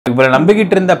இவளை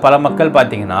நம்பிக்கிட்டு இருந்த பல மக்கள்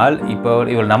பார்த்தீங்கன்னா இப்போ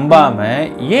இவள் நம்பாம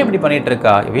ஏன் இப்படி பண்ணிட்டு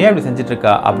இருக்கா, ஏன் இப்படி செஞ்சுட்டு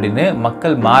இருக்கா அப்படின்னு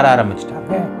மக்கள் மாற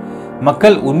ஆரம்பிச்சிட்டாங்க.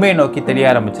 மக்கள் உண்மையை நோக்கி தெரிய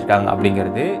ஆரம்பிச்சிருக்காங்க.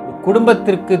 அப்படிங்கிறது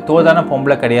குடும்பத்திற்கு தோதான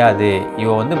பொம்பளை கிடையாது, இவ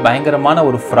வந்து பயங்கரமான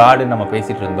ஒரு ஃப்ராடு நம்ம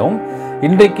பேசிட்டு இருந்தோம்.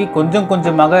 இன்றைக்கு கொஞ்சம்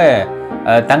கொஞ்சமாக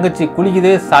தங்கச்சி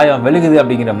குளிக்குது சாயம் வெளுகுது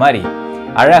அப்படிங்கிற மாதிரி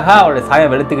அழகா அவளோட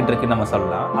சாயம் வெளுத்துக்கிட்டு இருக்குன்னு நம்ம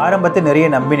சொல்லலாம். ஆரம்பத்தில் நிறைய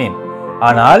நம்பினேன்,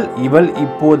 ஆனால் இவள்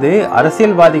இப்போது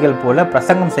அரசியல்வாதிகள் போல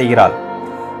பிரசங்கம் செய்கிறாள்.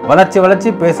 வளர்ச்சி வளர்ச்சி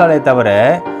பேசாலே தவிர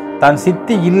தான்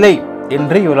சித்தி இல்லை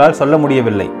என்று இவளால் சொல்ல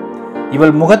முடியவில்லை.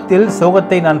 இவள் முகத்தில்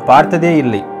சோகத்தை நான் பார்த்ததே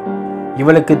இல்லை.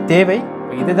 இவளுக்கு தேவை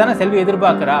இதுதானே செல்வி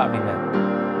எதிர்பார்க்கிறா அப்படின்னு.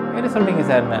 என்ன சொல்றீங்க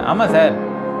சார்? ஆமா சார்,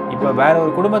 இப்போ வேற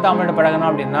ஒரு குடும்பத்தை அவங்கள்ட்ட பழகணும்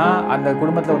அப்படின்னா அந்த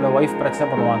குடும்பத்தில் உள்ள ஒய்ஃப் பிரச்சனை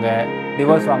பண்ணுவாங்க,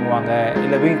 டிவோர்ஸ் வாங்குவாங்க,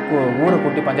 இல்லை ஊரை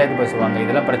கூட்டி பஞ்சாயத்து பேசுவாங்க,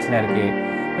 இதெல்லாம் பிரச்சனை இருக்கு.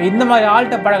 இந்த மாதிரி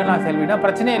ஆள்கிட்ட பழகலாம் செல்வினா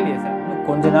பிரச்சனையே இல்லையே சார்.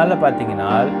 கொஞ்ச நாள்ல பார்த்தீங்கன்னா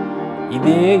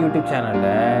இதே யூடியூப் சேனல்ல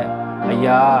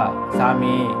ஐயா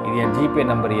சாமி இது என் ஜிபே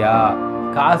நம்பரியா,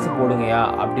 காசு போடுங்கயா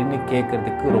அப்படின்னு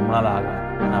கேட்கறதுக்கு ரொம்ப நாள் ஆகும்.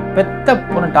 நான் பெத்த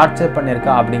பொண்ணை டார்ச்சர்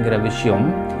பண்ணியிருக்கா அப்படிங்கிற விஷயம்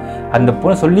அந்த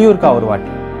பொண்ணை சொல்லியும் இருக்கா ஒரு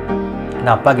வாட்டி.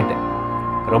 நான் அப்பா கிட்ட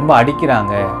ரொம்ப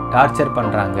அடிக்கிறாங்க, டார்ச்சர்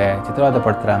பண்ணுறாங்க,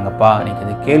 சித்திரவதைப்படுத்துகிறாங்கப்பா, நீங்கள்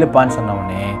அது கேளுப்பான்னு சொன்ன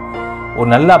உடனே ஒரு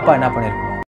நல்ல அப்பா என்ன பண்ணியிருக்கணும்?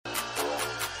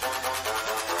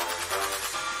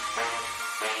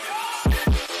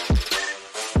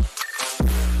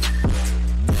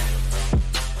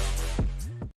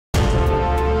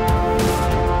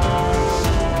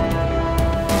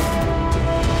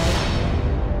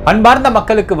 அன்பார்ந்த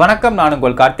மக்களுக்கு வணக்கம். நான்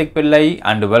உங்கள் கார்த்திக் பிள்ளை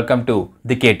and welcome to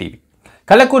the KTV.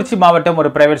 Kallakurichi மாவட்டம் ஒரு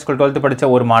பிரைவேட் ஸ்கூல் 12th படித்த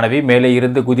ஒரு மாணவி மேலே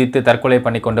இருந்து குதித்து தற்கொலை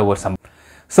பண்ணி கொண்ட ஒரு சம்பவம்.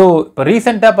 ஸோ இப்போ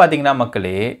ரீசெண்டாக பார்த்தீங்கன்னா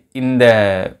மக்களே, இந்த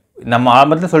நம்ம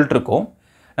ஆரம்பத்தில் சொல்லிட்டு இருக்கோம்,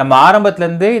 நம்ம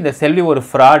ஆரம்பத்துலேருந்து இந்த செல்வி ஒரு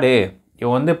ஃப்ராடு,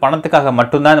 இவன் வந்து பணத்துக்காக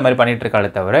மட்டும்தான் இந்த மாதிரி பண்ணிட்டு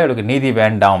இருக்காளே தவிர இவளுக்கு நீதி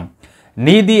வேண்டாம்.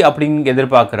 நீதி அப்படின்னு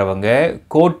எதிர்பார்க்குறவங்க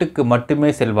கோர்ட்டுக்கு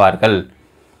மட்டுமே செல்வார்கள்.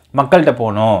 மக்கள்கிட்ட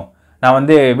போகணும், நான்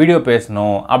வந்து வீடியோ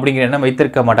பேசணும் அப்படிங்கிற எண்ணம்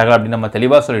வைத்திருக்க மாட்டார்கள் அப்படின்னு நம்ம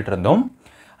தெளிவாக சொல்லிட்டு இருந்தோம்.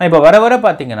 இப்போ வர வர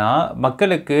பார்த்தீங்கன்னா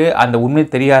மக்களுக்கு அந்த உண்மை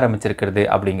தெரிய ஆரம்பிச்சிருக்கிறது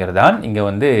அப்படிங்கிறது தான் இங்கே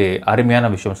வந்து அருமையான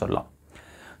விஷயம் சொல்லலாம்.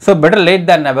 ஸோ பெட்டர் லேட்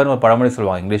தேன் நெவர்னு ஒரு பழமொழி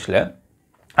சொல்லுவாங்க இங்கிலீஷில்.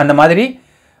 அந்த மாதிரி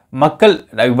மக்கள்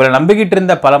இவளை நம்பிக்கிட்டு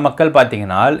இருந்த பல மக்கள்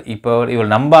பார்த்தீங்கன்னா இப்போ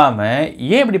இவள் நம்பாமல்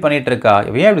ஏன் இப்படி பண்ணிகிட்டு இருக்கா,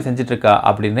 ஏன் இப்படி செஞ்சுட்டு இருக்கா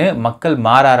அப்படின்னு மக்கள்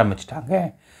மாற ஆரம்பிச்சிட்டாங்க.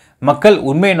 மக்கள்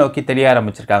உண்மையை நோக்கி தெரிய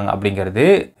ஆரம்பிச்சிருக்காங்க. அப்படிங்கிறது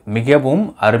மிகவும்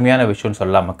அருமையான விஷயம்னு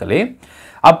சொல்லலாம் மக்களே.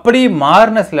 அப்படி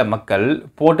மாறின சில மக்கள்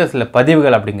போட்ட சில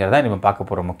பதிவுகள் அப்படிங்கிறத நம்ம பார்க்க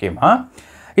போகிறோம். முக்கியமாக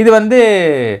இது வந்து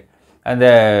அந்த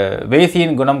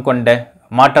வேசியின் குணம் கொண்ட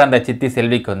மாற்றாந்த சித்தி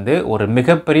செல்விக்கு வந்து ஒரு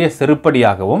மிகப்பெரிய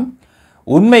செருப்படியாகவும்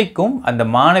உண்மைக்கும் அந்த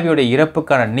மாணவியோட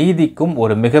இறப்புக்கான நீதிக்கும்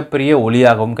ஒரு மிகப்பெரிய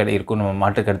ஒளியாகவும் இருக்கும். நம்ம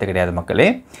மாற்றுக்கருத்து கிடையாது மக்களே.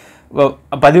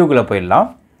 பதிவுக்குள்ளே போயிடலாம்.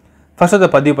 ஃபர்ஸ்ட் அதை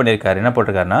பதிவு பண்ணியிருக்காரு. என்ன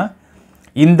போட்டிருக்காருன்னா,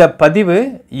 இந்த பதிவு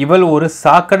இவள் ஒரு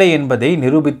சாக்கடை என்பதை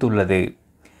நிரூபித்துள்ளது.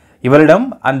 இவளிடம்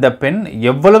அந்த பெண்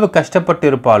எவ்வளவு கஷ்டப்பட்டு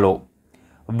இருப்பாளோ,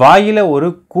 வாயில ஒரு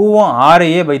கூவம்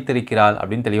ஆறையே வைத்திருக்கிறாள்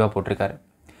அப்படின்னு தெளிவாக போட்டிருக்காரு.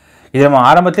 இதை நம்ம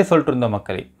ஆரம்பத்திலே சொல்லிட்டு இருந்தோம்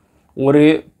மக்களே. ஒரு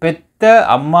பெத்த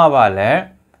அம்மாவால்,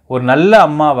 ஒரு நல்ல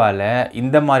அம்மாவால்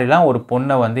இந்த மாதிரிலாம் ஒரு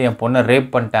பொண்ணை வந்து என் பொண்ணை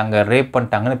ரேப்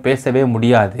பண்ணிட்டாங்கன்னு பேசவே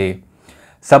முடியாது.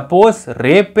 சப்போஸ்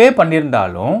ரேப்பே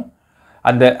பண்ணியிருந்தாலும்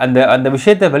அந்த அந்த அந்த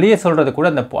விஷயத்தை வெளியே சொல்கிறது கூட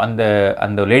அந்த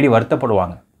அந்த லேடி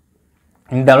வருத்தப்படுவாங்க.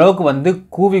 இந்த அளவுக்கு வந்து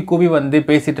கூவி கூவி வந்து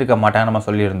பேசிகிட்டு இருக்க மாட்டாங்க நம்ம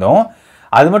சொல்லியிருந்தோம்.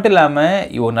 அது மட்டும் இல்லாமல்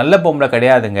இவ நல்ல பொம்பளை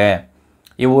கிடையாதுங்க,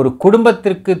 இவ ஒரு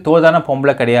குடும்பத்திற்கு தோதான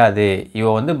பொம்பளை கிடையாது, இவ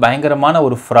வந்து பயங்கரமான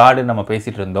ஒரு ஃப்ராடுன்னு நம்ம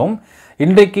பேசிகிட்டு இருந்தோம்.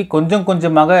 இன்றைக்கு கொஞ்சம்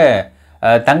கொஞ்சமாக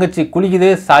தங்கச்சி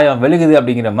குளிக்குது சாயம் வெளுகுது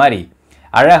அப்படிங்கிற மாதிரி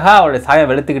அழகாக அவளோட சாயம்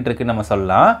வெளுத்துக்கிட்டு இருக்குன்னு நம்ம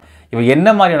சொல்லலாம். இவ என்ன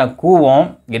மாதிரியான கூவம்,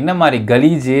 என்ன மாதிரி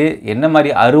கலீஜு, என்ன மாதிரி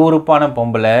அருவறுப்பான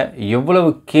பொம்பளை, எவ்வளவு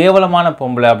கேவலமான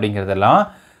பொம்பளை அப்படிங்கிறதெல்லாம்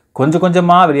கொஞ்சம்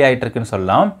கொஞ்சமாக வெளியாகிட்டு இருக்குன்னு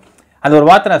சொல்லலாம். அந்த ஒரு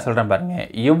வார்த்தை நான் சொல்கிறேன் பாருங்கள்,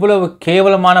 எவ்வளவு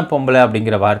கேவலமான பொம்பளை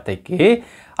அப்படிங்கிற வார்த்தைக்கு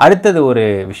அடுத்தது ஒரு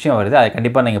விஷயம் வருது. அதை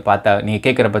கண்டிப்பாக நீங்கள்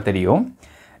கேட்குறப்ப தெரியும்.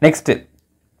 நெக்ஸ்ட்டு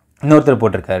இன்னொருத்தர்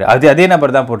போட்டிருக்காரு, அதே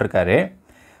நபர் தான் போட்டிருக்காரு.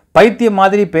 பைத்தியம்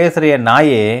மாதிரி பேசுகிற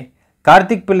நாயே,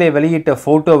 கார்த்திக் பிள்ளை வெளியிட்ட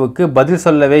ஃபோட்டோவுக்கு பதில்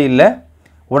சொல்லவே இல்லை,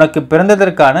 உனக்கு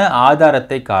பிறந்ததற்கான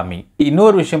ஆதாரத்தை காமி.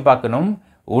 இன்னொரு விஷயம் பார்க்கணும்,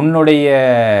 உன்னுடைய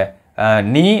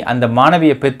நீ அந்த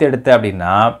மாணவியை பெற்றெடுத்த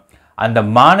அப்படின்னா அந்த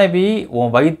மாணவி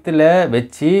உன் வயிற்றில்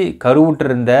வச்சு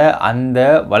கருவுற்றிருந்த அந்த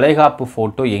வளைகாப்பு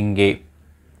ஃபோட்டோ எங்கே?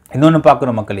 இன்னொன்று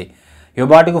பார்க்கணும் மக்களே, இவ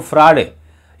பாட்டுக்கு ஃப்ராடு.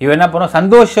 இவன் என்ன பண்ணுவோம்,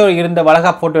 சந்தோஷம் இருந்த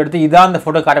வளைகாப்பு ஃபோட்டோ எடுத்து இதான் அந்த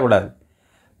ஃபோட்டோ காட்டக்கூடாது,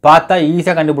 பார்த்தா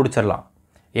ஈஸியாக கண்டுபிடிச்சிடலாம்.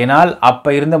 ஏன்னால் அப்போ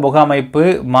இருந்த முக அமைப்பு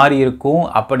மாறி இருக்கும்.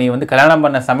 அப்போ நீ வந்து கல்யாணம்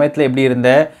பண்ண சமயத்தில் எப்படி இருந்த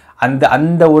அந்த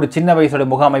அந்த ஒரு சின்ன வயசோட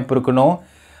முக அமைப்பு இருக்கணும்.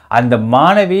 அந்த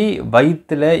மாணவி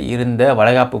வயிற்றில் இருந்த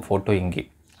வளைகாப்பு ஃபோட்டோ எங்கே?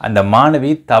 அந்த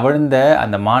மாணவி தவழ்ந்த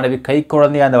அந்த மாணவி கை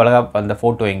குழந்தைய அந்த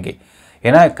ஃபோட்டோ எங்கே?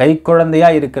 ஏன்னா கை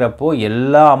குழந்தையாக இருக்கிறப்போ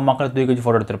எல்லா அம்மாக்களும் தூக்கி வச்சு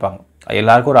ஃபோட்டோ எடுத்திருப்பாங்க.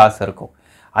 எல்லாருக்கும் ஒரு ஆசை இருக்கும்.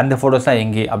 அந்த ஃபோட்டோஸ்லாம்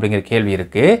எங்கே அப்படிங்கிற கேள்வி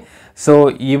இருக்குது. ஸோ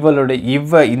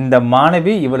இந்த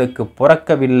மாணவி இவளுக்கு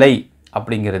பிறக்கவில்லை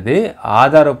அப்படிங்கிறது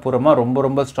ஆதாரப்பூர்வமாக ரொம்ப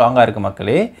ரொம்ப ஸ்ட்ராங்காக இருக்குது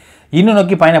மக்களே. இன்னும்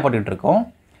நோக்கி பயணப்பட்டுக்கிட்டு இருக்கோம்.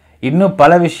 இன்னும்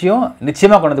பல விஷயம்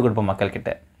நிச்சயமாக கொண்டு வந்து கொடுப்போம்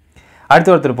மக்கள்கிட்ட.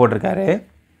 அடுத்த ஒருத்தர் போட்டிருக்காரு,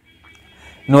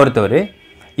 இன்னொருத்தவர்,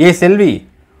 செல்வி,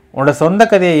 உன்னோட சொந்த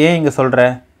கதையை ஏன் இங்கே சொல்கிற?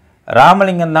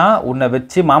 ராமலிங்கம் தான் உன்னை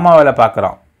வச்சு மாமா வேலை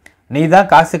பார்க்குறான். நீ தான்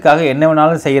காசுக்காக என்ன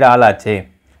வேணாலும் செய்கிற ஆளாச்சே.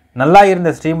 நல்லா இருந்த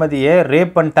ஸ்ரீமதியை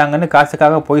ரேப் பண்ணிட்டாங்கன்னு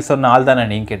காசுக்காக போய் சொன்ன ஆள் தானே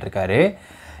நீங்க கேட்டிருக்காரு.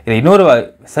 இது இன்னொரு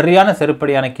சரியான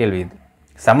செருப்படியான கேள்வி. இது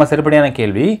செம்ம செருப்படியான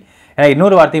கேள்வி. ஏன்னா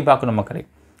இன்னொரு வார்த்தையும் பார்க்கணும் மக்களே.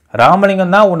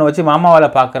 ராமலிங்கம் தான் உன்னை வச்சு மாமா வேலை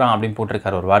பார்க்குறான் அப்படின்னு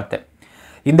போட்டிருக்காரு ஒரு வார்த்தை.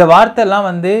 இந்த வார்த்தைலாம்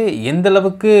எந்த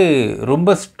அளவுக்கு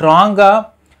ரொம்ப ஸ்ட்ராங்காக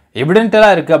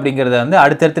எவிடென்டலாக இருக்குது அப்படிங்கிறத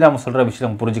அடுத்தடுத்து நம்ம சொல்கிற விஷயம்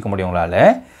நம்ம புரிஞ்சிக்க முடியும் உங்களால்.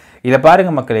 இதை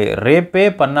பாருங்கள் மக்களே, ரேப்பே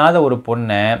பண்ணாத ஒரு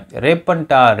பொண்ணை ரேப்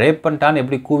பண்ணிட்டான்னு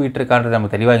எப்படி கூவிட்டு இருக்கான்றது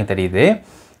நமக்கு தெளிவாக தெரியுது.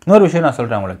 இன்னொரு விஷயம் நான்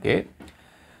சொல்கிறேன் உங்களுக்கு.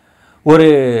 ஒரு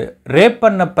ரேப்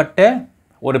பண்ணப்பட்ட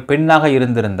ஒரு பெண்ணாக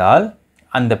இருந்திருந்தால்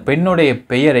அந்த பெண்ணுடைய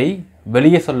பெயரை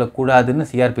வெளியே சொல்லக்கூடாதுன்னு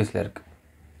சிஆர்பிஎஸில் இருக்குது.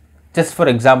 ஜஸ்ட்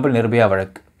ஃபார் எக்ஸாம்பிள் நிர்பயா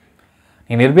வழக்கு.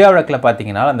 நீங்கள் நிர்பயா வழக்கில்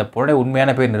பார்த்தீங்கன்னா அந்த பொண்ணுடைய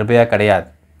உண்மையான பேர் நிர்பயா கிடையாது.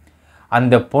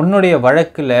 அந்த பொண்ணுடைய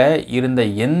வழக்கில் இருந்த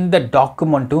எந்த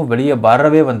டாக்குமெண்ட்டும் வெளியே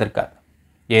வரவே வந்திருக்காது.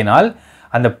 ஏனால்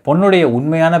அந்த பொண்ணுடைய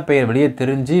உண்மையான பெயர் வெளியே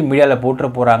தெரிஞ்சு மீடியாவில் போட்டுற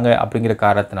போகிறாங்க அப்படிங்கிற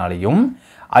காரணத்தினாலையும்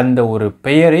அந்த ஒரு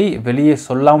பெயரை வெளியே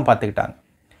சொல்லாமல் பார்த்துக்கிட்டாங்க.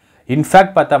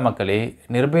 இன்ஃபேக்ட் பார்த்தா மக்களே,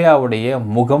 நிர்பயாவுடைய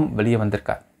முகம் வெளியே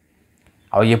வந்திருக்காது.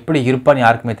 அவள் எப்படி இருப்பான்னு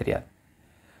யாருக்குமே தெரியாது.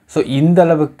 ஸோ இந்த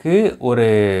அளவுக்கு ஒரு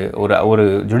ஒரு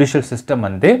ஜுடிஷியல் சிஸ்டம்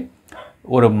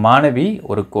ஒரு மாணவி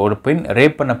ஒரு பெண்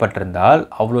ரேப் பண்ணப்பட்டிருந்தால்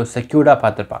அவ்வளோ செக்யூர்டாக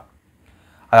பார்த்துருப்பாங்க.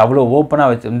 அது அவ்வளோ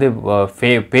ஓப்பனாக வச்சு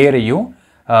பேரையும்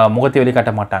முகத்தை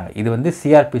வெளிக்காட்ட மாட்டாங்க. இது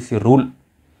சிஆர்பிசி ரூல்.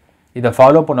 இதை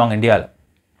ஃபாலோ பண்ணுவாங்க இந்தியாவில்.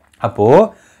 அப்போது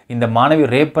இந்த மாணவி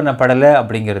ரேப் பண்ணப்படலை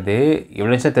அப்படிங்கிறது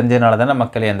எவிடன்ஸாக தெரிஞ்சதுனால தானே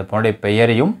மக்களே அந்த பொண்ணுடைய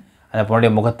பெயரையும் அந்த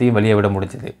பொண்ணுடைய முகத்தையும் வெளியே விட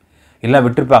முடிஞ்சது. இல்லை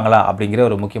விட்டுருப்பாங்களா அப்படிங்கிற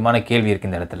ஒரு முக்கியமான கேள்வி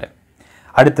இருக்குது இந்த இடத்துல.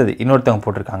 அடுத்தது இன்னொருத்தவங்க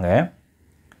போட்டிருக்காங்க,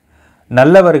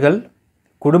 நல்லவர்கள்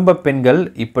குடும்ப பெண்கள்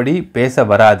இப்படி பேச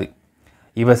வராது.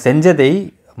 இவ செஞ்சதை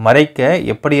மறைக்க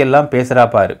எப்படியெல்லாம் பேசுகிறா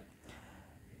பாரு.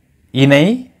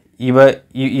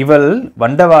 இவள்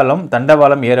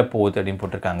தண்டவாளம் ஏறப்போகுது அப்படின்னு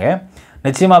போட்டிருக்காங்க.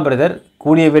 நிச்சயமாக பிரதர்,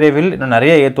 கூடிய விரைவில் இன்னும்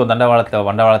நிறைய ஏற்றுவோம்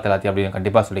வண்டவாளத்தை எல்லாத்தையும் அப்படின்னு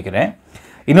கண்டிப்பாக சொல்லிக்கிறேன்.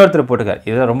 இன்னொருத்தர் போட்டிருக்கார்,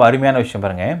 இதுதான் ரொம்ப அருமையான விஷயம்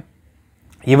பாருங்கள்.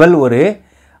 இவள் ஒரு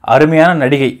அருமையான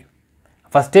நடிகை.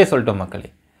 ஃபஸ்ட்டே சொல்லிட்டோம் மக்களே,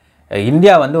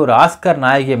 இந்தியா ஒரு ஆஸ்கார்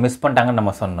நாயகியை மிஸ் பண்ணிட்டாங்கன்னு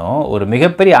நம்ம சொன்னோம். ஒரு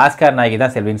மிகப்பெரிய ஆஸ்கார் நாயகி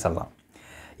தான் செல்வின்னு சொல்லலாம்.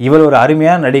 இவள் ஒரு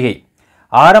அருமையான நடிகை.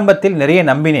 ஆரம்பத்தில் நிறைய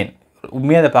நம்பினேன்.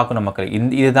 உண்மையாக அதை பார்க்கணும் மக்கள்.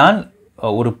 இதுதான்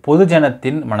ஒரு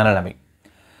பொதுஜனத்தின் மனநிலைமை.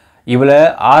 இவளை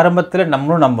ஆரம்பத்தில்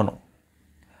நம்மளும்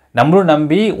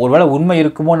நம்பி ஒருவேளை உண்மை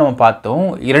இருக்குமோ நம்ம பார்த்தோம்.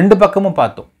 இரண்டு பக்கமும்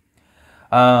பார்த்தோம்.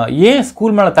 ஏன்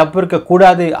ஸ்கூல் மேலே தப்பு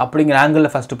இருக்கக்கூடாது அப்படிங்கிற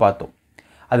ஆங்கிளில் ஃபஸ்ட்டு பார்த்தோம்.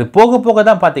 அது போக போக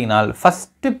தான் பார்த்தீங்கன்னா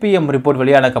ஃபஸ்ட்டு பிஎம் ரிப்போர்ட்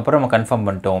வெளியானதுக்கப்புறம் நம்ம கன்ஃபார்ம்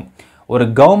பண்ணிட்டோம், ஒரு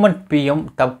கவர்மெண்ட் பிஎம்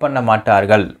தப்பு பண்ண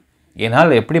மாட்டார்கள்.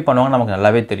 ஏன்னால் எப்படி பண்ணுவாங்கன்னு நமக்கு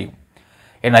நல்லாவே தெரியும்.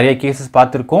 நிறைய கேசஸ்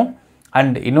பார்த்துருக்கோம்.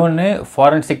 அண்ட் இன்னொன்று,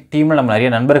 ஃபாரன்சிக் டீமில் நம்ம நிறைய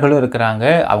நண்பர்களும் இருக்கிறாங்க.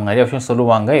 அவங்க நிறைய விஷயம்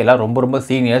சொல்லுவாங்க. எல்லாம் ரொம்ப ரொம்ப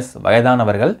சீனியர்ஸ்,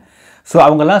 வயதானவர்கள். ஸோ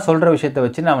அவங்கெல்லாம் சொல்கிற விஷயத்தை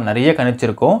வச்சு நம்ம நிறைய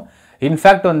கணிச்சிருக்கோம்.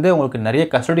 இன்ஃபேக்ட் உங்களுக்கு நிறைய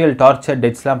கஸ்டோடியல் டார்ச்சர்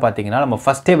டெத்ஸ்லாம் பார்த்தீங்கன்னா நம்ம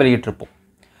ஃபஸ்ட்டே வெளியிட்டிருப்போம்.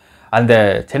 அந்த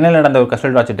சென்னையில் நடந்த ஒரு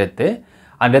கஸ்டோடியல் டார்ச்சர் டெத்து,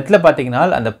 அந்த இடத்துல பார்த்தீங்கன்னா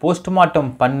அந்த போஸ்ட்மார்ட்டம்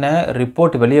பண்ண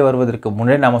ரிப்போர்ட் வெளியே வருவதற்கு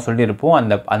முன்னாடி நாம் சொல்லியிருப்போம்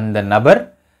அந்த நபர்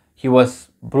ஹி வாஸ்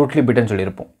ப்ரூட்லி பிட்டன்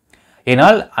சொல்லியிருப்போம்.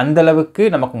 ஏன்னால் அந்தளவுக்கு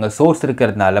நமக்கு உங்கள் சோர்ஸ்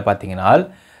இருக்கிறதுனால பார்த்தீங்கன்னா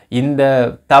இந்த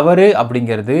தவறு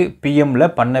அப்படிங்கிறது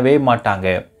பிஎம்மில் பண்ணவே மாட்டாங்க.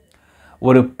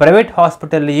 ஒரு ப்ரைவேட்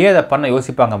ஹாஸ்பிட்டல்லையே அதை பண்ண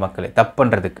யோசிப்பாங்க மக்களே தப்பு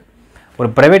பண்ணுறதுக்கு. ஒரு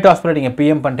ப்ரைவேட் ஹாஸ்பிட்டல் நீங்கள்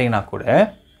பிஎம் பண்ணிட்டீங்கன்னா கூட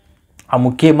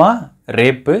முக்கியமாக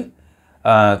ரேப்பு,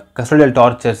 கஸ்டோடியல்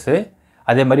டார்ச்சர்ஸு,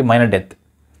 அதே மாதிரி மைனர் டெத்,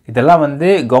 இதெல்லாம்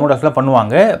கவர்மெண்ட் ஹாஸ்பிட்டலில்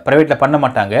பண்ணுவாங்க, ப்ரைவேட்டில் பண்ண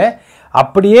மாட்டாங்க.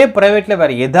 அப்படியே ப்ரைவேட்டில்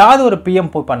வேறு ஏதாவது ஒரு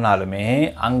பிஎம் போய் பண்ணாலுமே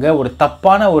அங்கே ஒரு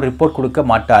தப்பான ஒரு ரிப்போர்ட் கொடுக்க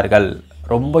மாட்டார்கள்.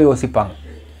 ரொம்ப யோசிப்பாங்க.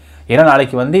 ஏன்னா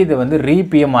நாளைக்கு இது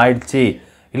ரீபிஎம் ஆயிடுச்சு,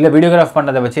 இல்லை வீடியோகிராஃப்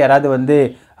பண்ணதை வச்சு யாராவது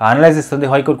அனலைசிஸ்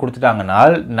ஹைகோர்ட்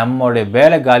கொடுத்துட்டாங்கனால் நம்மளுடைய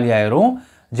வேலை காலியாயிரும்,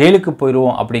 ஜெயிலுக்கு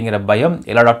போயிடுவோம் அப்படிங்கிற பயம்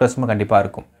எல்லா டாக்டர்ஸுமே கண்டிப்பாக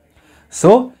இருக்கும்.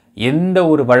 ஸோ எந்த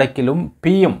ஒரு வழக்கிலும்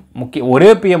பிஎம் ஒரே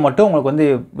பிஎம் மட்டும் உங்களுக்கு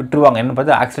விட்டுருவாங்க. என்ன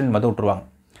பார்த்து ஆக்சிடென்ட் மட்டும் விட்டுருவாங்க.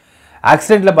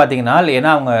 ஆக்சிடெண்ட்டில் பார்த்தீங்கன்னா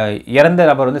ஏன்னா அவங்க இறந்த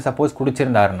நபர் சப்போஸ்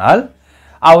குடிச்சிருந்தாருனால்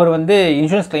அவர்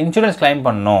இன்சூரன்ஸ் கிளைம்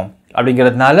பண்ணணும்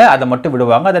அப்படிங்கிறதுனால அதை மட்டும்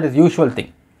விடுவாங்க. That is usual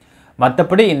thing.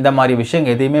 மற்றபடி இந்த மாதிரி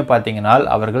விஷயங்கள் எதையுமே பார்த்தீங்கன்னா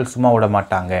அவர்கள் சும்மா விட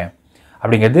மாட்டாங்க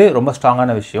அப்படிங்கிறது ரொம்ப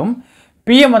ஸ்ட்ராங்கான விஷயம்.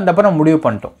 பிஎம் வந்தப்போ நம்ம முடிவு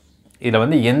பண்ணிட்டோம்,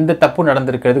 இதில் எந்த தப்பும்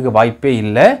நடந்திருக்கிறதுக்கு வாய்ப்பே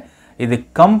இல்லை. இது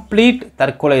கம்ப்ளீட்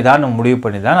தற்கொலை தான் நம்ம முடிவு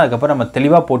பண்ணி தான் அதுக்கப்புறம் நம்ம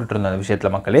தெளிவாக போட்டுட்டு இருந்தோம் அந்த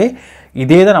விஷயத்தில் மக்களே.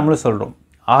 இதே தான் நம்மளும் சொல்கிறோம்.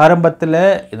 ஆரம்பத்தில்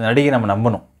இந்த நடிகை நம்ம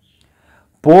நம்பணும்,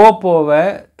 போக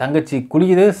தங்கச்சி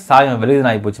குளிக்குது சாயம்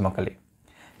வெளியுதுன்னு ஆகி போச்சு மக்களே.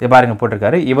 இதை பாருங்க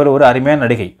போட்டிருக்காரு. இவள் ஒரு அருமையான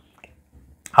நடிகை,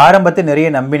 ஆரம்பத்தில் நிறைய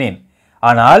நம்பினேன்,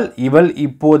 ஆனால் இவள்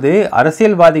இப்போது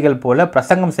அரசியல்வாதிகள் போல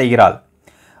பிரசங்கம் செய்கிறாள்.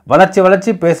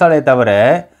 வளர்ச்சி பேசாலே தவிர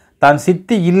தான்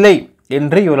சித்தி இல்லை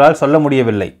என்று இவளால் சொல்ல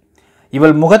முடியவில்லை.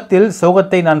 இவள் முகத்தில்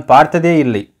சோகத்தை நான் பார்த்ததே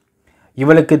இல்லை.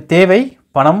 இவளுக்கு தேவை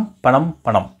பணம் பணம்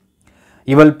பணம்.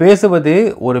 இவள் பேசுவது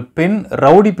ஒரு பெண்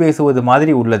ரவுடி பேசுவது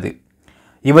மாதிரி உள்ளது.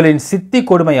 இவளின் சித்தி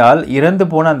கொடுமையால் இறந்து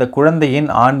போன அந்த குழந்தையின்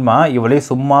ஆன்மா இவளை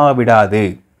சும்மா விடாது.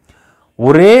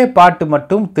 ஒரே பாட்டு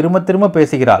மட்டும் திரும்ப திரும்ப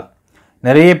பேசுகிறாள்.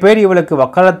 நிறைய பேர் இவளுக்கு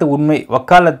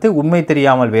வக்காலத்து உண்மை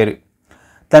தெரியாமல் வேறு.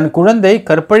 தன் குழந்தை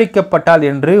கற்பழிக்கப்பட்டாள்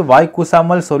என்று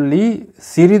வாய்க்கூசாமல் சொல்லி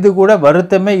சிறிது கூட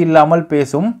வருத்தமே இல்லாமல்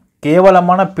பேசும்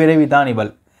கேவலமான பிறவிதான்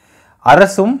இவள்.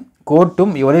 அரசும்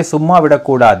கோர்ட்டும் இவளை சும்மா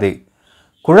விடக்கூடாது.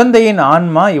 குழந்தையின்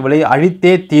ஆன்மா இவளை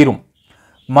அழித்தே தீரும்.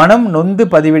 மனம் நொந்து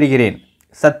பதிவிடுகிறேன்.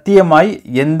 சத்தியமாய்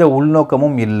எந்த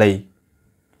உள்நோக்கமும் இல்லை.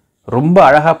 ரொம்ப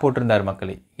அழகாக போட்டிருந்தார்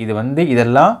மக்களே.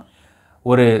 இதெல்லாம்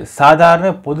ஒரு சாதாரண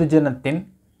பொதுஜனத்தின்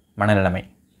மனநிலைமை.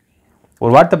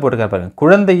 ஒரு வார்த்தை போட்டிருக்கார் பாருங்க,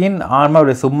 குழந்தையின்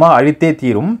ஆன்மாவுடைய சும்மா அழித்தே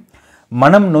தீரும்,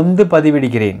 மனம் நொந்து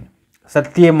பதிவிடுகிறேன்,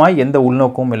 சத்தியமாய் எந்த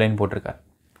உள்நோக்கமும் இல்லைன்னு போட்டிருக்கார்.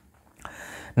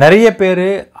 நிறைய பேர்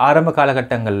ஆரம்ப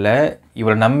காலகட்டங்களில்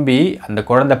இவரை நம்பி அந்த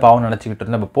குழந்தை பாவம் நினச்சிக்கிட்டு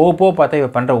இருந்தோம். இப்போ போக பார்த்தா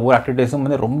இவர் பண்ணுற ஒவ்வொரு ஆக்டிவிட்டீஸும்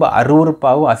ரொம்ப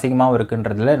அருவருப்பாகவும் அசிங்கமாகவும்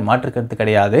இருக்குன்றதுல மாற்றுக்கருத்து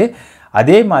கிடையாது.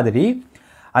 அதே மாதிரி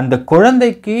அந்த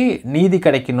குழந்தைக்கு நீதி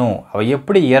கிடைக்கணும், அவள்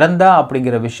எப்படி இறந்தா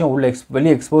அப்படிங்கிற விஷயம்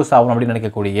வெளியே எக்ஸ்போஸ் ஆகணும் அப்படின்னு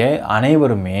நினைக்கக்கூடிய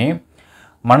அனைவருமே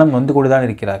மனம் நொந்து கூட தான்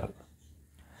இருக்கிறார்கள்.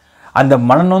 அந்த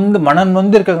மனம்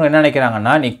நொந்து இருக்கிறவங்க என்ன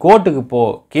நினைக்கிறாங்கன்னா, நீ கோர்ட்டுக்கு போ,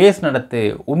 கேஸ் நடத்து,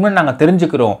 உண்மை நாங்கள்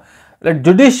தெரிஞ்சுக்கிறோம், இல்லை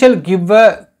judicial give a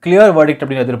clear verdict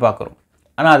அப்படின்னு எதிர்பார்க்குறோம்.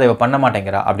 ஆனால் அதை பண்ண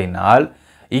மாட்டேங்கிறா. அப்படின்னால்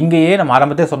இங்கேயே நம்ம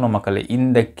ஆரம்பத்தே சொன்னோம் மக்கள்,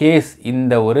 இந்த கேஸ்,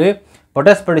 இந்த ஒரு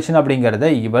ப்ரொடெஸ்ட் பெடிஷன் அப்படிங்கிறத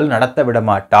இவள் நடத்த விட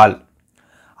மாட்டாள்.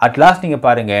 அட்லாஸ்ட் நீங்கள்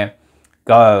பாருங்கள்,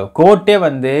 கோர்ட்டே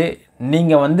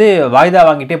நீங்கள் வாய்தா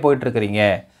வாங்கிட்டே போயிட்டுருக்கிறீங்க,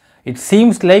 இட்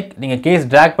சீம்ஸ் லைக் நீங்கள் கேஸ்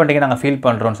ட்ராக் பண்ணுறீங்க, நாங்கள் ஃபீல்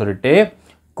பண்ணுறோன்னு சொல்லிட்டு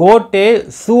கோர்ட்டே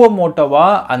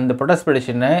சுவமோட்டோவாக அந்த ப்ரொடெஸ்ட்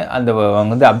பெடிஷனை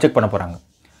அப்ஜெக்ட் பண்ண போகிறாங்க.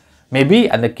 மேபி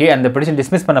அந்த பெடிஷன்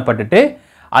டிஸ்மிஸ் பண்ணப்பட்டுட்டு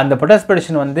அந்த ப்ரொடெஸ்ட்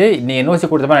பெடிஷன் நீ என்ஓசி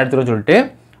கொடுத்தமா எடுத்துருன்னு சொல்லிட்டு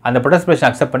அந்த ப்ரொடெஸ்ட் பெடிஷன்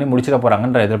அக்செப்ட் பண்ணி முடிச்சிட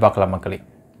போகிறாங்கன்ற எதிர்பார்க்கலாம் மக்களே.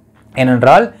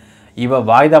 ஏனென்றால் இவள்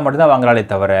வாய்தா மட்டும்தான் வாங்குறாளே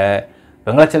தவிர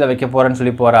வெங்கலச்சலை வைக்க போகிறேன்னு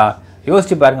சொல்லி போகிறா.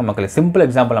 யோசிச்சு பாருங்கள் மக்களே. சிம்பிள்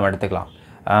எக்ஸாம்பிள் நம்ம எடுத்துக்கலாம்.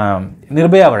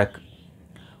 நிர்பயா வழக்கு,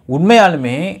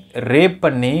 உண்மையாலுமே ரேப்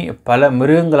பண்ணி பல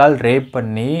மிருகங்களால் ரேப்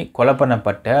பண்ணி கொலை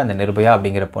பண்ணப்பட்ட அந்த நிர்பயா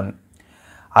அப்படிங்கிற பொண்ணு,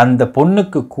 அந்த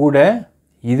பொண்ணுக்கு கூட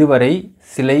இதுவரை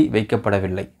சிலை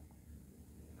வைக்கப்படவில்லை.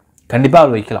 கண்டிப்பாக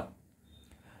அவள் வைக்கலாம்.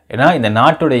 ஏன்னா இந்த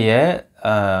நாட்டுடைய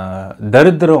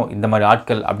தரித்திரம் இந்த மாதிரி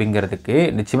ஆட்கள் அப்படிங்கிறதுக்கு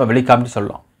நிச்சயமாக வெளிக்காமிட்டு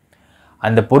சொல்லலாம்.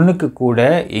 அந்த பொண்ணுக்கு கூட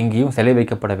எங்கேயும் சிலை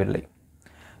வைக்கப்படவில்லை.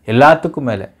 எல்லாத்துக்கும்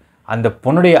மேலே அந்த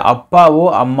பொண்ணுடைய அப்பாவோ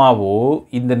அம்மாவோ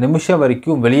இந்த நிமிஷம்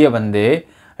வரைக்கும் வெளியே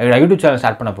யூடியூப் சேனல்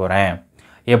ஸ்டார்ட் பண்ண போகிறேன்,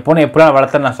 என் பொண்ணை எப்படிலாம்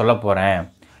வளர்த்தேன்னு நான் சொல்ல போகிறேன்,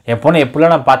 என் பொண்ணை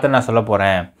எப்படிலாம் நான் பார்த்தேன்னு நான் சொல்ல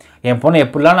போகிறேன், என் பொண்ணை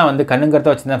எப்படிலாம் நான்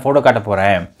கண்ணுங்கிறத வச்சுருந்தேன் ஃபோட்டோ காட்ட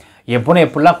போகிறேன், என் பொண்ணை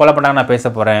எப்படிலாம் கொலை பண்ணாங்க நான் பேச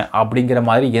போகிறேன் அப்படிங்கிற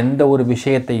மாதிரி எந்த ஒரு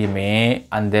விஷயத்தையுமே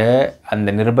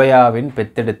அந்த நிர்பயாவின்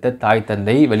பெத்தெடுத்த தாய்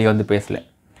தந்தை வெளியே பேசலை.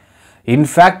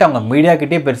 இன்ஃபேக்ட் அவங்க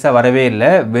மீடியாக்கிட்டே பெருசாக வரவே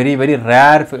இல்லை. வெரி வெரி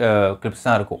ரேர் கிளிப்ஸ்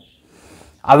தான் இருக்கும்.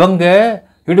 அவங்க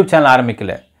யூடியூப் சேனல்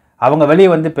ஆரம்பிக்கலை, அவங்க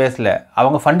வெளியே பேசலை,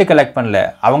 அவங்க ஃபண்டு கலெக்ட் பண்ணல,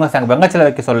 அவங்க வெங்கச்சலை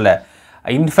வைக்க சொல்லலை.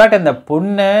 இன்ஃபேக்ட் அந்த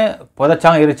பொண்ணை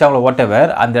புதைச்சாங்க எரிச்சாங்களோ வாட்டெவர்,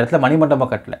 அந்த இடத்துல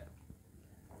மணிமண்டபம் கட்டலை.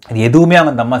 இது எதுவுமே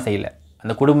அவங்க அந்த அம்மா செய்யலை,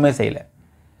 அந்த குடும்பமே செய்யலை.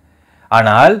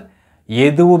 ஆனால்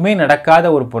எதுவுமே நடக்காத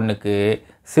ஒரு பொண்ணுக்கு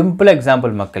சிம்பிள்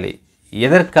எக்ஸாம்பிள் மக்களே,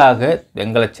 எதற்காக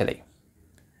வெங்கலச்சிலை?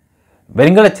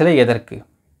 வெங்கலச்சிலை எதற்கு?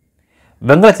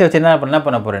 வெங்கலச்சிலை வச்சு என்ன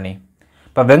பண்ண போகிற நீ?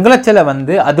 இப்போ வெங்கலச்சிலை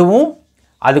அதுவும்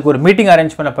அதுக்கு ஒரு மீட்டிங்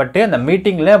அரேஞ்ச் பண்ணப்பட்டு அந்த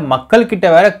மீட்டிங்கில் மக்கள்கிட்ட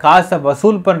வேற காசை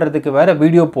வசூல் பண்ணுறதுக்கு வேற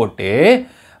வீடியோ போட்டு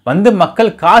மக்கள்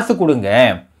காசு கொடுங்க,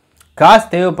 காசு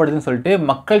தேவைப்படுதுன்னு சொல்லிட்டு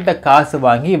மக்கள்கிட்ட காசு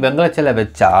வாங்கி வெங்கலச்சிலை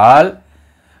வச்சால்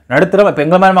நடுத்தர இப்போ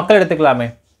எங்களை மாதிரி மக்கள் எடுத்துக்கலாமே,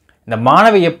 இந்த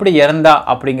மாணவி எப்படி இறந்தா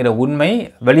அப்படிங்கிற உண்மை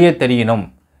வெளியே தெரியணும்,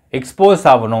 எக்ஸ்போஸ்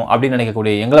ஆகணும் அப்படின்னு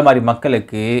நினைக்கக்கூடிய எங்களை மாதிரி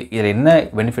மக்களுக்கு இதில் என்ன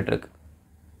பெனிஃபிட் இருக்குது?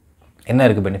 என்ன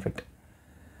இருக்குது பெனிஃபிட்?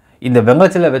 இந்த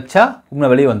வெங்கலச்சிலை வச்சா உண்மை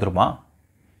வெளியே வந்துருமா,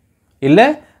 இல்லை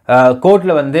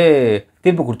கோர்ட்டில்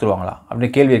தீர்ப்பு கொடுத்துருவாங்களா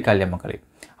அப்படின்னு கேள்வி இருக்கா இல்லையா மக்களே?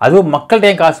 அதுவும்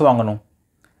மக்கள்கிட்ட ஏன் காசு வாங்கணும்?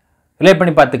 ரிலேட்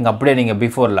பண்ணி பார்த்துங்க. அப்படியே நீங்கள்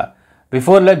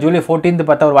பிஃபோரில் ஜூலை 14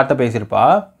 பார்த்தா ஒரு வார்த்தை பேசியிருப்பா,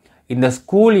 இந்த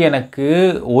ஸ்கூல் எனக்கு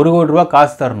 1 கோடி ரூபா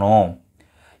காசு தரணும்,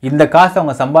 இந்த காசு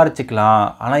அவங்க சம்பாரிச்சுக்கலாம்,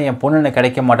 ஆனால் என் பொண்ணு எனக்கு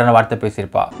கிடைக்க மாட்டேன்னு வார்த்தை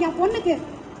பேசியிருப்பா. என் பொண்ணுக்கு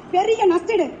பெரிய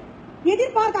நஷ்டடு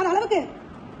எதிர்பார்க்காத அளவுக்கு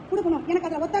கொடுக்கணும். எனக்கு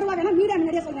அதுல ஒத்த ரூபா வேணா மீடியா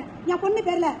முன்னாடியே சொல்றேன். என் பொண்ணு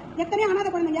பேர்ல எத்தனையோ அனாதை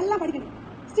குழந்தைங்க எல்லாம் படிக்கணும்.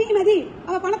 ஸ்ரீமதி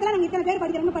அவ பணத்துல நாங்க இத்தனை பேர்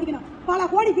படிக்கிறவங்க படிக்கணும். பல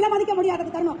கோடி விலை மதிக்க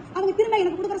முடியாதது தரணும். அவங்க திரும்ப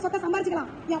எனக்கு கொடுக்குற சொத்தை சம்பாதிக்கலாம்.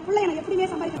 என் பிள்ளை எனக்கு எப்படியுமே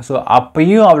சம்பாதிக்கலாம். ஸோ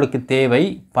அப்பயும் அவளுக்கு தேவை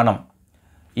பணம்,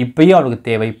 இப்பயும் அவளுக்கு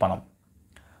தேவை பணம்.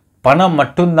 பணம்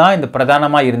மட்டும்தான் இந்த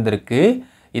பிரதானமாக இருந்திருக்கு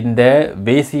இந்த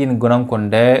வேசியின் குணம்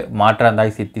கொண்ட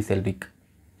மாற்றாந்தாய் சித்தி செல்விக்கு.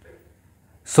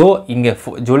 ஸோ இங்கே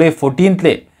ஜூலை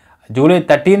 14th ஜூலை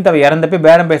 13th அவள் இறந்தப்போ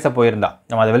பேரம் பேச போயிருந்தா.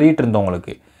 நம்ம அதை வெளியிட்டு இருந்தோம்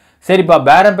உங்களுக்கு. சரிப்பா,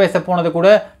 பேரம் பேச போனது கூட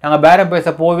நாங்கள் பேரம்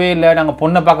பேச போவே இல்லை, நாங்கள்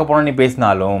பொண்ணை பார்க்க போனோம் நீ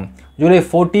பேசினாலும் ஜூலை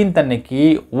 14th அன்னைக்கு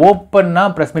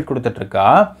ஓப்பனாக ப்ரெஸ் மீட் கொடுத்துட்ருக்கா.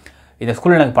 இந்த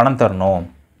ஸ்கூலில் எனக்கு பணம் தரணும்,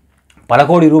 பல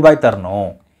கோடி ரூபாய் தரணும்,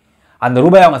 அந்த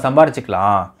ரூபாய் அவங்க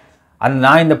சம்பாரிச்சிக்கலாம்,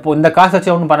 நான் இந்த காசு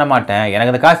வச்சு ஒன்றும் பண்ண மாட்டேன்,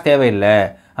 எனக்கு அந்த காசு தேவையில்லை,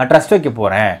 நான் ட்ரஸ்ட் வைக்க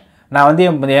போகிறேன், நான் வந்து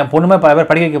என் பொண்ணுமே பல பேர்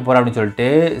படிக்க வைக்க போகிறேன் அப்படின்னு சொல்லிட்டு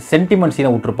சென்டிமெண்ட்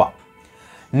சீனை விட்டுருப்பான்.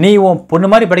 நீ உன் பொண்ணு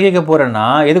மாதிரி படிக்க வைக்க போகிறேன்னா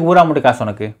எதுக்கு ஊரா மட்டும் காசு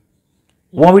உனக்கு?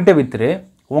 உன் வீட்டை விற்றுரு,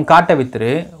 உன் காட்டை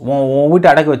விற்றுரு, உன் வீட்டை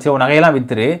அடக்க வச்சு உன் நகையெல்லாம்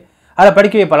விற்றுரு, அதை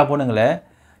படிக்க வை பல பொண்ணுங்களை.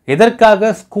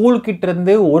 எதற்காக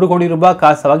ஸ்கூல்கிட்டேருந்து 1 கோடி ரூபாய்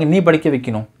காசை வாங்கி நீ படிக்க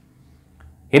வைக்கணும்?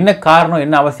 என்ன காரணம்,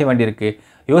 என்ன அவசியம் வேண்டியிருக்கு?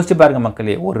 யோசிச்சு பாருங்கள்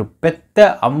மக்களே. ஒரு பெத்த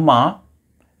அம்மா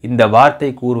இந்த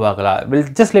வார்த்தை கூறுவாங்களா?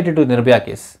 Will just related to Nirbhaya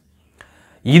case.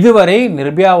 இதுவரை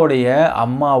நிர்பயாவுடைய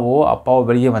அம்மாவோ அப்பாவோ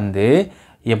வெளியே வந்து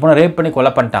எப்போ ரேப் பண்ணி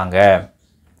கொலை பண்ணிட்டாங்க,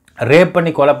 ரேப்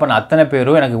பண்ணி கொலை பண்ண அத்தனை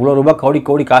பேரும் எனக்கு இவ்வளோ ரூபாய் கோடி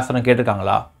கோடி காசு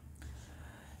கேட்டிருக்காங்களா?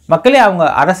 மக்களே, அவங்க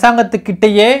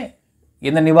அரசாங்கத்துக்கிட்டேயே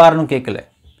எந்த நிவாரணம் கேட்கல.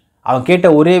 அவங்க கேட்ட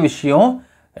ஒரே விஷயம்,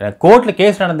 கோர்ட்டில்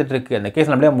கேஸ் நடந்துகிட்ருக்கு, அந்த கேஸ்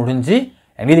அப்படியே முடிஞ்சு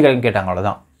நீதி கிடைக்கும் கேட்டாங்க,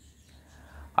 அவ்வளோதான்.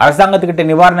 அரசாங்கத்துக்கிட்ட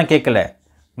நிவாரணம் கேட்கல,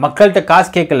 மக்கள்கிட்ட காசு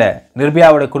கேட்கல.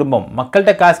 நிர்பயாவோட குடும்பம்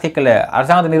மக்கள்கிட்ட காசு கேட்கல,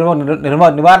 அரசாங்கத்தை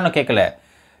நிவாரணம் கேட்கல.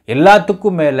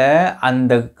 எல்லாத்துக்கும் மேலே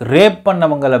அந்த ரேப்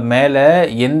பண்ணவங்களை மேலே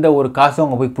எந்த ஒரு காசும்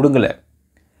அவங்க போய் பிடுங்கலை,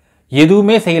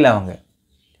 எதுவுமே செய்யலை. அவங்க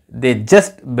they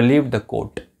just believe the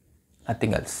court,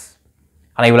 nothing else.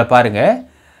 ஆனால் இவளை பாருங்கள்,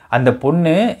 அந்த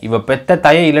பொண்ணு இவ பெத்த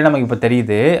தாயே இல்லை நமக்கு இப்போ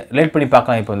தெரியுது. ரிலேட் பண்ணி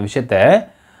பார்க்கலாம் இப்போ இந்த விஷயத்த.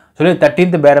 ஜூலை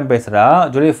 13th பேரம் பேசுகிறா,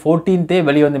 ஜூலை 14th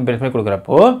வெளியே வந்து பேசுமே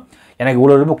கொடுக்குறப்போ எனக்கு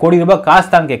இவ்வளோ கோடி ரூபாய் காசு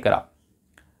தான் கேட்குறா.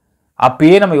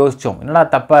 அப்பயே நம்ம யோசித்தோம் என்னடா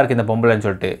தப்பாக இருக்குது இந்த பொம்பளைன்னு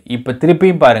சொல்லிட்டு. இப்போ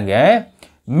திருப்பியும் பாருங்கள்,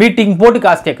 மீட்டிங் போட்டு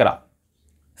காசு கேட்குறா,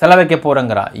 செலவு வைக்க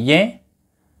போகிறேங்கிறா. ஏன்?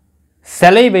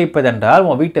 சிலை வைப்பதென்றால்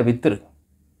உன் வீட்டை விற்றுரு,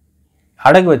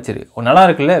 அடகு வச்சிரு, உன் நல்லா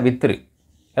இருக்குல்ல விற்றுரு,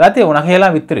 எல்லாத்தையும் உன்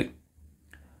நகையெல்லாம் விற்றுரு.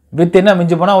 விற்று என்ன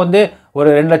மிஞ்சி போனால் வந்து ஒரு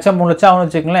 2 லட்சம் 3 லட்சம் ஆகும்னு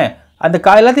வச்சுக்கங்களேன். அந்த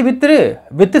எல்லாத்தையும் விற்றுரு,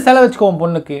 விற்று செலவு வச்சுக்கோம்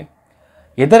பொண்ணுக்கு.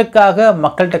 எதற்காக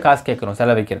மக்கள்கிட்ட காசு கேட்குறோம்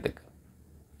செலவு வைக்கிறதுக்கு?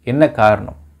 என்ன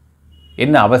காரணம்,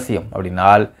 என்ன அவசியம்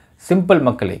அப்படின்னால் சிம்பிள்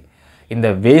மக்களே. இந்த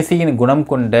வேசியின் குணம்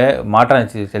கொண்ட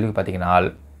மாற்றாந்தாய் செல்வி பார்த்தீங்கன்னா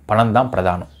பணம் தான்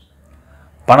பிரதானம்,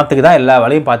 பணத்துக்கு தான் எல்லா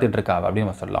வேலையும் பார்த்துட்டு இருக்கா அப்படின்னு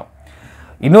நம்ம சொல்லலாம்.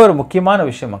 இன்னொரு முக்கியமான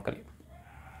விஷயம் மக்களே,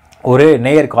 ஒரு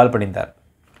நேயர் கால் பண்ணியிருந்தார்,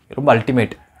 ரொம்ப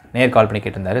அல்டிமேட் நேயர் கால் பண்ணி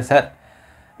கேட்டிருந்தார். சார்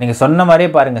நீங்கள் சொன்ன மாதிரியே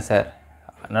பாருங்கள் சார்,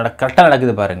 கரெக்டாக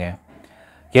நடக்குது பாருங்கள்.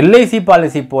 எல்ஐசி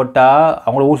பாலிசி போட்டால்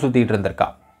அவங்கள ஊர் சுற்றிக்கிட்டு இருந்திருக்கா.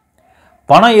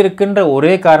 பணம் இருக்குன்ற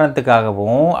ஒரே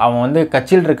காரணத்துக்காகவும் அவன் வந்து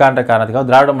கட்சியில் இருக்கான்ற காரணத்துக்காக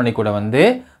திராவிட மணி கூட வந்து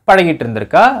பழகிட்டு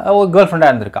இருந்திருக்கா, ஒரு கேர்ள்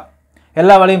ஃப்ரெண்டாக இருந்திருக்கா,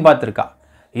 எல்லா வேலையும் பார்த்துருக்கா.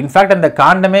 இன்ஃபேக்ட் அந்த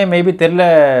காண்டமே மேபி தெரில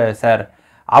சார்,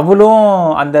 அவளும்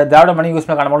அந்த திராவிட மணி யூஸ்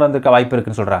பண்ண காரணமாக வந்திருக்க வாய்ப்பு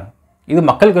இருக்குன்னு சொல்கிறாங்க. இது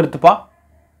மக்கள் கருத்துப்பா,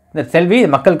 இந்த செல்வி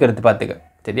மக்கள் கருத்து பார்த்துக்க,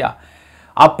 சரியா?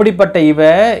 அப்படிப்பட்ட இவ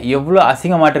எவ்வளோ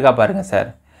அசிங்கமாட்டிருக்கா பாருங்கள் சார்.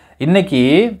 இன்றைக்கி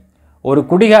ஒரு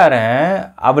குடிகாரன்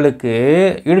அவளுக்கு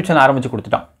யூடியூப் சேனல் ஆரம்பித்து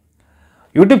கொடுத்துட்டான்.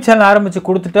 யூடியூப் சேனல் ஆரம்பித்து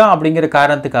கொடுத்துட்டான் அப்படிங்கிற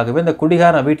காரணத்துக்காகவே இந்த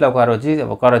குடிகாரன் வீட்டில் உட்கார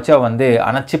வச்சு அவள் வந்து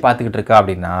அணைச்சி பார்த்துக்கிட்டு இருக்கா.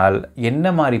 அப்படின்னால்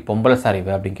என்ன மாதிரி பொம்பளை சார்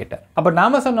இவ அப்படின்னு கேட்டார். அப்போ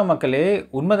நாம் சொன்ன மக்களே,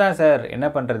 உண்மைதான் சார், என்ன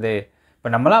பண்ணுறது? இப்போ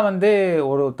நம்மளாம் வந்து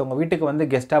ஒருத்தவங்க வீட்டுக்கு வந்து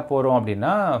கெஸ்ட்டாக போகிறோம்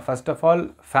அப்படின்னா ஃபர்ஸ்ட் ஆஃப் ஆல்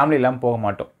ஃபேமிலியெலாம் போக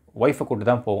மாட்டோம், ஒய்ஃபை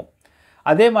கூப்பிட்டு தான் போவோம்.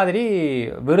 அதே மாதிரி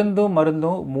விருந்தும்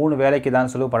மருந்தும் 3 வேளைக்கு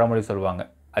தான் சொல்லி பழமொழி சொல்லுவாங்க.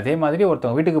 அதே மாதிரி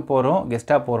ஒருத்தவங்க வீட்டுக்கு போகிறோம்,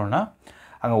 கெஸ்ட்டாக போகிறோன்னா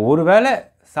அங்கே ஒரு வேளை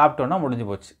சாப்பிட்டோன்னா முடிஞ்சு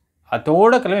போச்சு.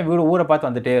 அதோட கிளம்பி ஊரை பார்த்து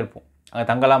வந்துகிட்டே இருப்போம், அங்கே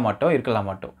தங்கலாம் மாட்டோம், இருக்கலாம்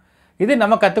மாட்டோம். இது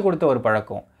நம்ம கற்றுக் கொடுத்த ஒரு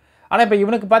பழக்கம். ஆனால் இப்போ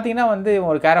இவனுக்கு பார்த்தீங்கன்னா வந்து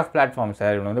ஒரு கேர் ஆஃப் பிளாட்ஃபார்ம்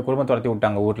சார். இவனை வந்து குடும்பம் துரத்தி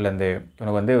விட்டாங்க ஊர்லேருந்து.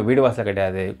 இவனுக்கு வந்து வீடு வாசல்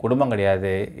கிடையாது, குடும்பம்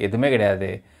கிடையாது, எதுவுமே கிடையாது.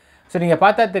 ஸோ நீங்கள்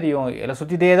பார்த்தா தெரியும், எல்லாம்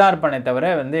சுற்றிட்டே தான் இருப்பானே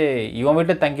தவிர வந்து இவன்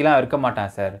வீட்டில் தங்கிலாம் இருக்க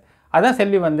மாட்டான் சார். அதான்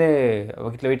செல்வி வந்து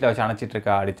வீட்டில் வச்சு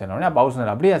அணைச்சிட்ருக்கா அப்படின்னு சொன்னோடனே அப்போ ஹவுஸ்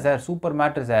ஓனர், அப்படியா சார், சூப்பர்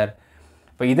மேட்ரு சார்,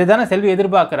 இப்போ இதை தானே செல்வி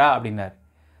எதிர்பார்க்குறா அப்படின்னார்.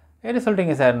 என்ன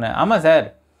சொல்கிறீங்க சார்னு? ஆமாம் சார்,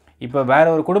 இப்போ வேறு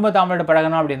ஒரு குடும்பத்தை அவங்களோட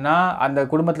பழகணும் அப்படின்னா அந்த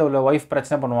குடும்பத்தில் உள்ள ஒய்ஃப்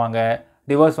பிரச்சனை பண்ணுவாங்க,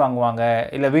 டிவோர்ஸ் வாங்குவாங்க,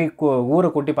 இல்லை ஊரை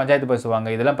கூட்டி பஞ்சாயத்து பேசுவாங்க,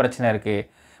 இதெல்லாம் பிரச்சனை இருக்குது.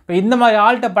 இப்போ இந்த மாதிரி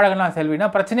ஆள்கிட்ட பழகலாம் செல்வினா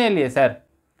பிரச்சனையே இல்லையே சார்.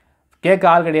 கேட்க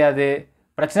ஆள் கிடையாது,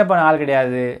 பிரச்சனை பண்ண ஆள்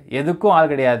கிடையாது, எதுக்கும்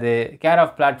ஆள் கிடையாது, கேர்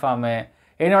ஆஃப் பிளாட்ஃபார்மு,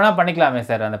 என்ன வேணால் பண்ணிக்கலாமே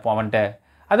சார் அந்த அவன்கிட்ட.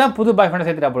 அதான் புது பாய் ஃப்ரெண்டை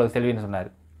சேர்த்துட்டா போல செல்வின்னு சொன்னார்.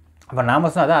 அப்போ நாம்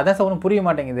சொன்னால் அதான் சார் ஒன்றும் புரிய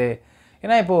மாட்டேங்குது.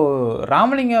 ஏன்னா இப்போது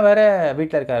ராமலிங்கம் வேறு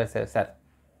வீட்டில் இருக்காரு சார்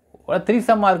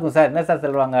த்ரீசமாக இருக்கும் சார், என்ன சார்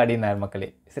சொல்லுவாங்க அப்படின்னாரு மக்களே.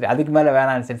 சரி, அதுக்கு மேலே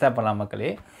வேணாம், சென்சார் பண்ணலாம் மக்களே.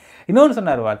 இன்னொன்று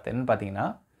சொன்னார் வார்த்தை என்னன்னு பார்த்தீங்கன்னா,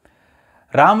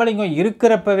 ராமலிங்கம்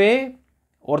இருக்கிறப்பவே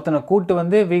ஒருத்தனை கூட்டு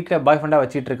வந்து வீட்டில் பாய் ஃப்ரெண்டாக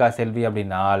வச்சிட்டு இருக்கா செல்வி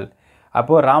அப்படின்னால்,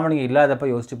 அப்போது ராமலிங்கம்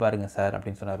இல்லாதப்போ யோசிச்சு பாருங்கள் சார்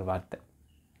அப்படின்னு சொன்னார் வார்த்தை.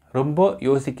 ரொம்ப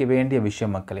யோசிக்க வேண்டிய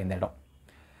விஷயம் மக்கள் இந்த இடம்.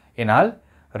 ஏன்னால்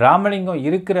ராமலிங்கம்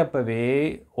இருக்கிறப்பவே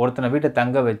ஒருத்தனை வீட்டை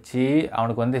தங்க வச்சு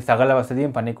அவனுக்கு வந்து சகல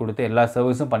வசதியும் பண்ணி கொடுத்து எல்லா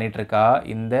சர்வீஸும் பண்ணிகிட்ருக்கா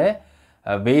இந்த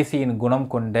வேசியின் குணம்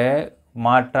கொண்ட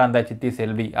மாற்றாந்த சித்தி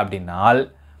செல்வி அப்படின்னால்,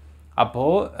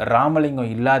 அப்போது ராமலிங்கம்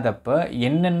இல்லாதப்போ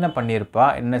என்னென்ன பண்ணியிருப்பா,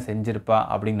 என்ன செஞ்சிருப்பா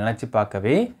அப்படின்னு நினச்சி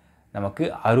பார்க்கவே நமக்கு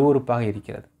அருவருப்பாக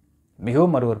இருக்கிறது,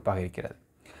 மிகவும் அருவருப்பாக இருக்கிறது.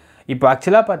 இப்போ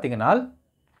ஆக்சுவலாக பார்த்திங்கன்னா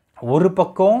ஒரு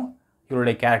பக்கம்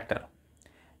இவருடைய கேரக்டர்,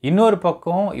 இன்னொரு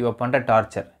பக்கம் இவ பண்ணுற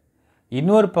டார்ச்சர்,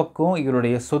 இன்னொரு பக்கம்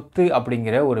இவருடைய சொத்து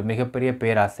அப்படிங்கிற ஒரு மிகப்பெரிய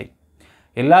பேராசை,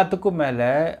 எல்லாத்துக்கும்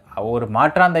மேலே ஒரு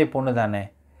மாற்றாந்தாய் பொண்ணு தானே,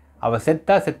 அவள்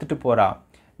செத்துட்டு போகிறா.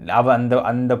 அவள்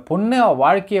அந்த பொண்ணு அவள்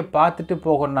வாழ்க்கையை பார்த்துட்டு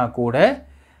போகணுன்னா கூட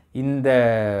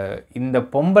இந்த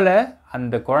பொம்பளை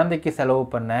அந்த குழந்தைக்கு செலவு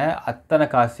பண்ண அத்தனை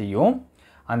காசையும்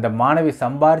அந்த மாணவி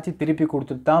சம்பாரித்து திருப்பி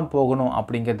கொடுத்துட்டு தான் போகணும்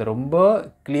அப்படிங்கிறத ரொம்ப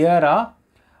கிளியராக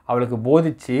அவளுக்கு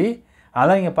போதிச்சு,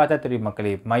 அதெல்லாம் நீங்கள் பார்த்தா தெரியும்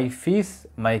மக்களே, மை ஃபீஸ்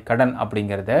மை கடன்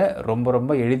அப்படிங்கிறத ரொம்ப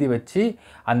ரொம்ப எழுதி வச்சு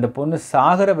அந்த பொண்ணு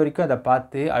சாகிற வரைக்கும் அதை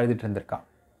பார்த்து அழுதுட்டு இருந்திருக்கான்.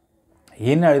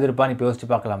 என்ன அழுதுருப்பான்னு இப்போ யோசிச்சு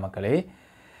பார்க்கலாம் மக்களே.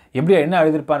 எப்படி என்ன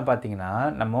எழுதிருப்பான்னு பார்த்தீங்கன்னா,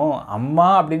 நம்ம அம்மா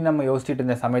அப்படின்னு நம்ம யோசிச்சுட்டு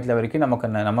இருந்த சமயத்தில் வரைக்கும்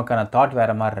நமக்கான தாட்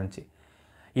வேறு மாதிரி இருந்துச்சு.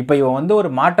 இப்போ இவன் வந்து ஒரு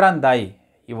மாற்றாந்தாய்,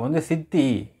 இவன் வந்து சித்தி,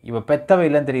 இவன் பெத்தவை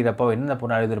இல்லைன்னு தெரிகிறப்போ என்ன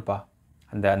பொண்ணு எழுதிருப்பா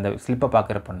அந்த ஸ்லிப்பை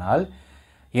பார்க்குறப்பனால்,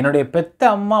 என்னுடைய பெத்த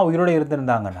அம்மா உயிரோடு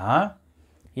இருந்திருந்தாங்கன்னா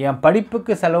என்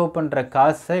படிப்புக்கு செலவு பண்ணுற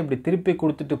காசை இப்படி திருப்பி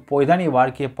கொடுத்துட்டு போய் தான் நீ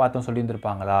வாழ்க்கையை பார்த்தோம்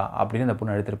சொல்லியிருந்திருப்பாங்களா அப்படின்னு அந்த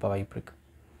பொண்ணு எழுதிருப்பா வாய்ப்பு இருக்குது.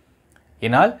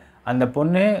 ஏன்னால் அந்த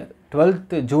பொண்ணு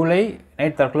 12th ஜூலை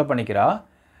நைட் தற்கொலை பண்ணிக்கிறா.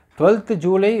 12th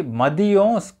ஜூலை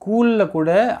மதியம் ஸ்கூலில்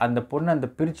கூட அந்த பொண்ணு அந்த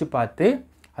பிரித்து பார்த்து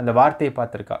அந்த வார்த்தையை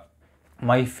பார்த்துருக்கா,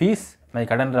 மை ஃபீஸ் மை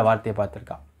கடன்ற வார்த்தையை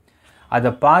பார்த்துருக்கா. அதை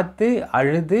பார்த்து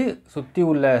அழுது சுற்றி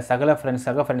உள்ள சக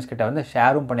ஃப்ரெண்ட்ஸ் கிட்ட வந்து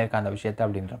ஷேரும் பண்ணியிருக்கா அந்த விஷயத்தை.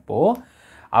 அப்படின்றப்போ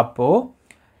அப்போது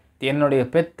என்னுடைய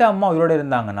பெத்த அம்மா உயிரோடு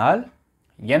இருந்தாங்கனால்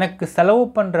எனக்கு செலவு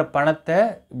பண்ணுற பணத்தை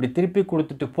இப்படி திருப்பி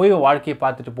கொடுத்துட்டு போய் வாழ்க்கையை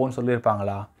பார்த்துட்டு போன்னு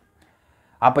சொல்லியிருப்பாங்களா?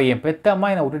 அப்போ என் பெத்த அம்மா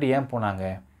என்னை விட்டுட்டு ஏன் போனாங்க?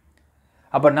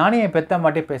 அப்போ நானே என் பெத்த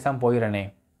அம்மாட்டே பேசாமல் போயிடறேனே,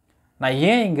 நான்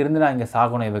ஏன் இங்கேருந்து நான் இங்கே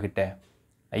சாகணும் இவகிட்ட?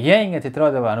 ஏன் இங்கே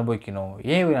சித்திரவதை அனுபவிக்கணும்?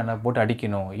 ஏன் இவ என்னை போட்டு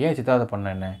அடிக்கணும்? ஏன் சித்திரவதை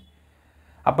பண்ணேன்னு?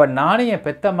 அப்போ நானே என்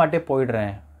பெத்த அம்மாட்டே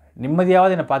போயிடுறேன்,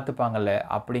 நிம்மதியாவது என்னை பார்த்துப்பாங்கல்ல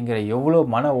அப்படிங்கிற எவ்வளோ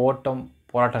மன ஓட்டம்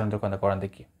போராட்டம் இருந்திருக்கும் அந்த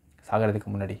குழந்தைக்கு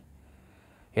சாகிறதுக்கு முன்னாடி.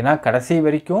 ஏன்னா கடைசி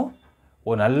வரைக்கும்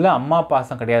ஒரு நல்ல அம்மா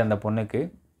பாசம் கிடையாது அந்த பொண்ணுக்கு.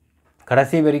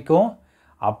 கடைசி வரைக்கும்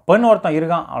அப்பன்னு ஒருத்தன்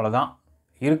இருக்கான், அவ்வளோதான்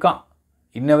இருக்கான்.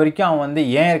 இன்ன வரைக்கும் அவன் வந்து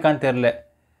ஏன் இருக்கான்னு தெரில.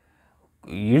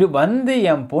 வந்து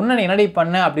என் பொண்ணை என்னடி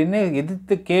பண்ண அப்படின்னு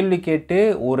எதிர்த்து கேள்வி கேட்டு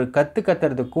ஒரு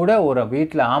கத்துறதுக்கு கூட ஒரு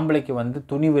வீட்டில் ஆம்பளைக்கு வந்து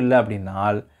துணிவு இல்லை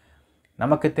அப்படின்னால்,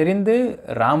 நமக்கு தெரிந்து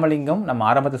ராமலிங்கம் நம்ம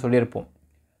ஆரம்பத்தை சொல்லியிருப்போம்,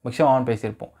 மிக்சர் மாமான்னு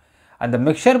பேசியிருப்போம். அந்த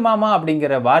மிக்சர் மாமா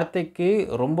அப்படிங்கிற வார்த்தைக்கு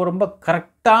ரொம்ப ரொம்ப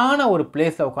கரெக்டான ஒரு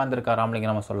பிளேஸில் உட்காந்துருக்கா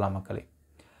ராமலிங்கம் நம்ம சொல்லலாம் மக்களே.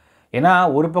 ஏன்னா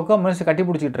ஒரு பக்கம் மினிஸ்டர் கட்டி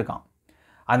பிடிச்சிட்டு இருக்கான்,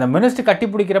 அந்த மினிஸ்டர் கட்டி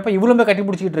பிடிக்கிறப்ப இவ்வளோ கட்டி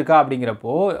பிடிச்சிக்கிட்டு இருக்கா.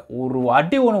 அப்படிங்கிறப்போ ஒரு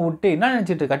அடி ஒன்று விட்டு என்ன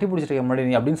நினச்சிட்டு கட்டி பிடிச்சிட்டு இருக்க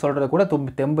முன்னாடி அப்படின்னு சொல்கிறத கூட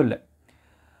தெம்பு இல்லை.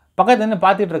 பக்கத்துல நின்று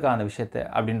பார்த்துட்டு இருக்கான் அந்த விஷயத்தை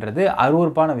அப்படின்றது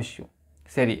அருவருப்பான விஷயம்.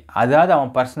 சரி, அதாவது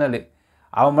அவன் பர்சனலு,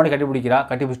 அவன் மட்டும்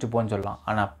கட்டி பிடிச்சிட்டு போன்னு சொல்லலாம்.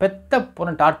 ஆனால் பெத்த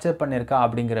பொண்ணை டார்ச்சர் பண்ணியிருக்கா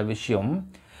அப்படிங்கிற விஷயம்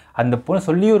அந்த பொண்ணு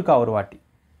சொல்லியும் இருக்கா ஒரு வாட்டி.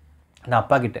 நான்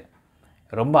அப்பா கிட்ட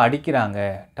ரொம்ப அடிக்கிறாங்க,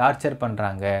 டார்ச்சர்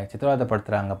பண்ணுறாங்க,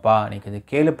 சித்திரவதைப்படுத்துகிறாங்கப்பா, நீ கொஞ்சம்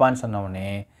கேளுப்பான்னு சொன்னவொடனே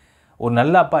ஒரு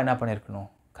நல்ல அப்பா என்ன பண்ணியிருக்கணும்?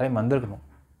 கிளம்பி வந்திருக்கணும்.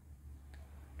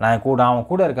 அவன்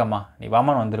கூட இருக்கம்மா, நீ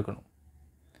வாமான்னு வந்திருக்கணும்.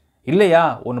 இல்லையா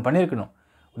ஒன்று பண்ணியிருக்கணும்,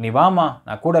 நீ வாமா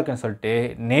நான் கூட இருக்கேன்னு சொல்லிட்டு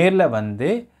நேரில் வந்து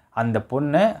அந்த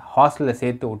பொண்ணை ஹாஸ்டலில்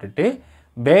சேர்த்து விட்டுட்டு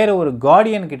வேறு ஒரு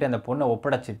கார்டியன்கிட்ட அந்த பொண்ணை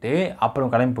ஒப்படைச்சிட்டு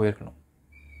அப்புறம் கிளம்பி போயிருக்கணும்.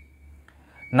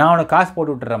 நான் உனக்கு காசு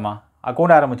போட்டு விட்டுறேம்மா,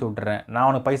 அக்கௌண்ட் ஆரம்பித்து விட்டுறேன், நான்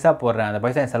உனக்கு பைசா போடுறேன், அந்த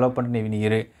பைசா நீ செலவு பண்ணிட்டு நீ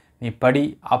இரு, நீ படி,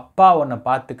 அப்பா உன்னை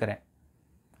பார்த்துக்கிறேன்,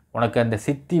 உனக்கு அந்த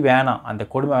சித்தி வேணாம், அந்த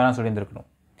கொடுமை வேணாம் சொல்லியிருந்துருக்கணும்.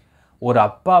 ஒரு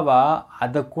அப்பாவா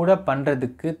அதை கூட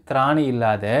பண்ணுறதுக்கு திராணி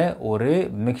இல்லாத ஒரு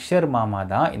மிக்சர் மாமா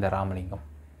தான் இந்த ராமலிங்கம்.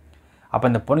 அப்போ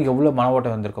இந்த பொண்ணுக்கு எவ்வளோ மன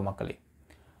ஓட்டம் வந்திருக்கும் மக்களே.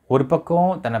 ஒரு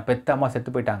பக்கம் தன்னை பெத்த அம்மா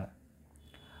செத்து போயிட்டாங்க,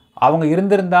 அவங்க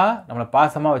இருந்திருந்தா நம்மளை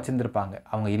பாசமாக வச்சுருந்துருப்பாங்க,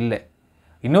 அவங்க இல்லை.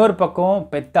 இன்னொரு பக்கம்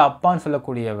பெத்த அப்பான்னு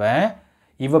சொல்லக்கூடியவன்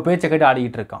இவ பேச்சை கேட்டு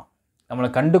ஆடிக்கிட்டு இருக்கான், நம்மளை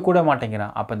கண்டு கூட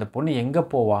மாட்டேங்கிறான். அப்போ இந்த பொண்ணு எங்கே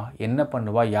போவா, என்ன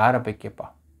பண்ணுவா, யாரை போய் கேட்பா?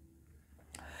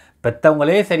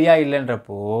 பெற்றவங்களே சரியாக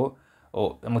இல்லைன்றப்போ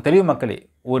நமக்கு தெரியும் மக்களே,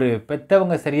 ஒரு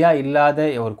பெற்றவங்க சரியாக இல்லாத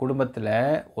ஒரு குடும்பத்தில்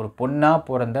ஒரு பொண்ணாக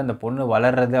பிறந்த அந்த பொண்ணு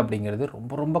வளர்றது அப்படிங்கிறது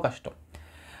ரொம்ப ரொம்ப கஷ்டம்.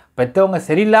 பெற்றவங்க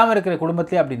சரியில்லாமல் இருக்கிற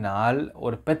குடும்பத்திலே அப்படின்னால்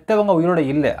ஒரு பெற்றவங்க உயிரோடு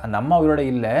இல்லை, அந்த அம்மா உயிரோடு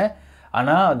இல்லை,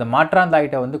 ஆனால் அந்த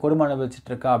மாற்றாந்தாயிட்ட வந்து கொடுமை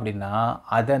அனுபவிச்சிட்ருக்கா அப்படின்னா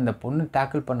அதை அந்த பொண்ணு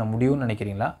டேக்கிள் பண்ண முடியும்னு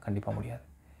நினைக்கிறீங்களா? கண்டிப்பாக முடியாது.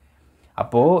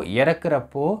 அப்போது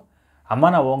இறக்குறப்போ அம்மா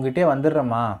நான் உங்ககிட்டே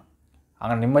வந்துடுறேம்மா,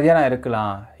 அங்கே நிம்மதியாக நான்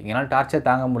இருக்கலாம், எங்களால் டார்ச்சர்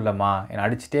தாங்க முடியலம்மா, என்னை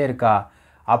அடிச்சுட்டே இருக்கா,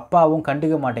 அப்பாவும்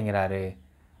கண்டுக்க மாட்டேங்கிறாரு,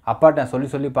 அப்பாட்ட நான் சொல்லி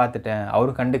சொல்லி பார்த்துட்டேன்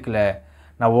அவரும் கண்டுக்கலை,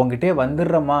 நான் உங்ககிட்டே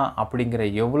வந்துடுறேம்மா அப்படிங்கிற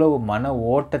எவ்வளவு மன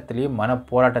ஓட்டத்துலேயும் மன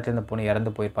போராட்டத்துலேயும் இந்த பொண்ணு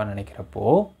இறந்து போயிருப்பான்னு நினைக்கிறப்போ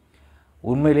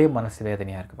உண்மையிலேயே மனசு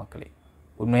வேதனையாக இருக்குது மக்களே,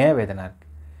 உண்மையாக வேதனை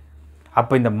இருக்குது.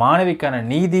 அப்போ இந்த மாணவிக்கான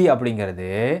நீதி அப்படிங்கிறது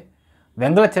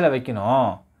வெங்கலச்சிலை வைக்கணும்,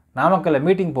 நாமக்கல்ல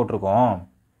மீட்டிங் போட்டிருக்கோம்,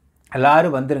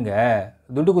 எல்லோரும் வந்துருங்க,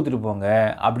 துட்டு கொடுத்துட்டு போங்க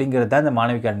அப்படிங்கிறது தான் இந்த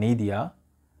மாணவிக்கான நீதியா?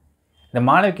 இந்த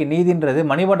மாணவிக்கு நீதின்றது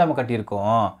மணிமண்டபம்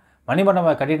கட்டியிருக்கோம்,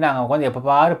 மணிமண்டபம் கட்டிட்டு நாங்கள் உட்காந்து எப்போ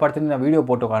பாரு படுத்துன்னு நான் வீடியோ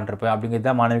போட்டு உட்காந்துருப்பேன் அப்படிங்கிறது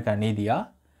தான் மாணவிக்கான நீதியா?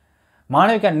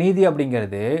 மாணவிக்கான நீதி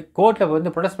அப்படிங்கிறது கோர்ட்டில்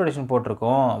வந்து ப்ரொடெஸ்ட்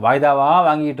போட்டிருக்கோம், வாய்தாவாக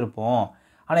வாங்கிட்டு இருப்போம்,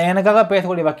 ஆனால் எனக்காக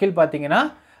பேசக்கூடிய வக்கீல் பார்த்தீங்கன்னா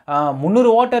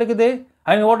 300 ஓட்டை இருக்குது,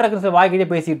 500 ஓட்டை இருக்குன்னு சொல்லி வாய்க்கிட்டே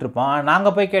பேசிகிட்டு இருப்பான்,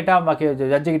 நாங்கள் போய் கேட்டால்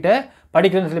ஜட்ஜுக்கிட்ட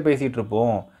படிக்கலன்னு சொல்லி பேசிகிட்டு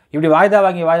இருப்போம், இப்படி வாய்தா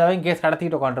வாங்கி கேஸ்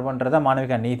கடத்திக்கிட்டு உட்காந்துருப்போன்றதா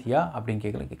மாணவிக்கான நீதியா அப்படின்னு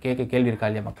கேட்க கேள்வி இருக்கா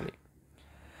இல்லையா மக்களே?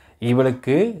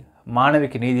 இவளுக்கு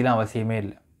மாணவிக்கு நீதிலாம் அவசியமே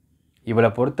இல்லை. இவளை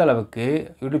பொறுத்தளவுக்கு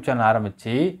யூடியூப் சேனல்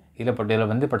ஆரம்பித்து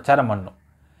இதில் வந்து பிரச்சாரம் பண்ணணும்,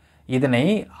 இதனை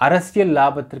அரசியல்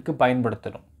லாபத்திற்கு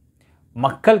பயன்படுத்தணும்,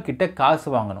 மக்கள்கிட்ட காசு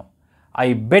வாங்கணும். ஐ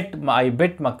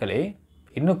பெட் மக்களே,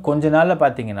 இன்னும் கொஞ்ச நாளில்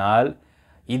பார்த்தீங்கன்னா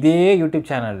இதே யூடியூப்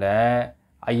சேனலில்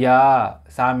ஐயா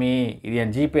சாமி இது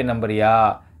என் ஜிபே நம்பரையா,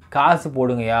 காசு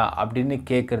போடுங்கயா அப்படின்னு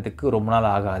கேட்குறதுக்கு ரொம்ப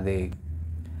நாள் ஆகாது.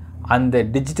 அந்த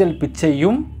டிஜிட்டல்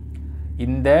பிச்சையும்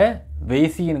இந்த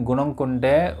வேசியின் குணம் கொண்ட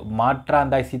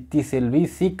மாற்றாந்தாய் சித்தி செல்வி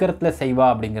சீக்கிரத்தில் செய்வா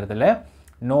அப்படிங்கிறதுல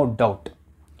நோ டவுட்.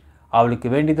 அவளுக்கு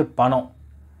வேண்டியது பணம்,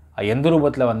 எந்த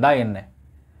ரூபத்தில் வந்தால் என்ன,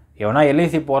 எவனா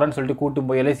எல்ஐசி போகிறேன்னு சொல்லிட்டு கூட்டும்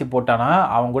போய் எல்ஐசி போட்டானா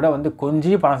அவன் கூட வந்து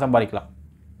கொஞ்சம் பணம் சம்பாதிக்கலாம்.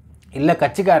 இல்லை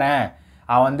கட்சிக்காரன்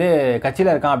அவன் வந்து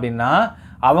கட்சியில் இருக்கான் அப்படின்னா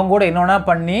அவங்க கூட என்னென்னா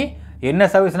பண்ணி என்ன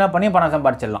சர்வீஸ்னால் பண்ணி பணம்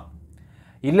சம்பாதிச்சிடலாம்.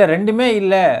 இல்லை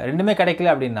ரெண்டுமே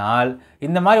கிடைக்கல அப்படின்னால்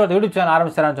இந்த மாதிரி ஒரு யூடியூப் சேனல்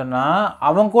ஆரம்பிச்சிடறான்னு சொன்னால்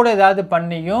அவங்க கூட ஏதாவது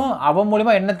பண்ணியும் அவன்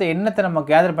மூலிமா என்னத்தை நம்ம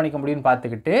கேதர் பண்ணிக்க முடியும்னு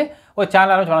பார்த்துக்கிட்டு ஒரு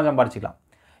சேனல் ஆரம்பிச்சு பணம் சம்பாதிச்சிக்கலாம்.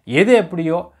 எது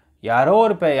எப்படியோ யாரோ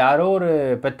ஒரு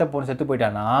பெத்த பொண்ணு செத்து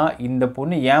போயிட்டானா இந்த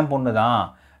பொண்ணு ஏன் பொண்ணு தான்,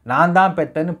 நான் தான்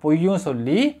பெத்தன்னு பொய்யும்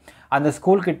சொல்லி அந்த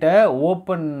ஸ்கூல்கிட்ட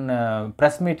ஓப்பன்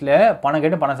ப்ரெஸ் மீட்டில் பணம்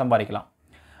கேட்டு பணம் சம்பாதிக்கலாம்,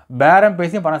 பேரம்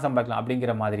பேசி பணம் சம்பாதிக்கலாம்.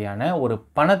 அப்படிங்கிற மாதிரியான ஒரு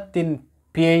பணத்தின்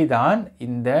பேய் தான்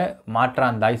இந்த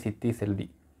மாற்றாந்தாய் சித்தி செல்வி.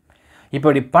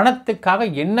 இப்படி பணத்துக்காக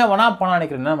என்ன வேணால் பணம்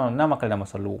நினைக்கிறேன்னா என்ன மக்கள் நம்ம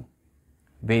சொல்லுவோம்,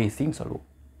 வேசின்னு சொல்லுவோம்.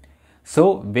 ஸோ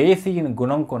வேசியின்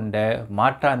குணம் கொண்ட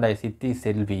மாற்றாந்தாய் சித்தி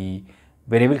செல்வி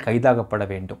விரைவில் கைதாகப்பட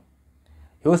வேண்டும்.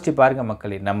 யோசித்து பாருங்கள்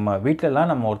மக்களே, நம்ம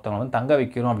வீட்டிலலாம் நம்ம ஒருத்தவங்க வந்து தங்க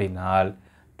வைக்கிறோம் அப்படின்னால்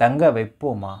தங்க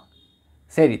வைப்போமா?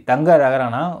 சரி தங்க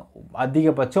ரகரானா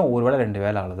அதிகபட்சம் ஒரு வேளை 2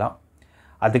 வேளை அவ்வளோதான்,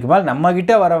 அதுக்கு மேலே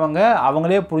நம்மக்கிட்ட வரவங்க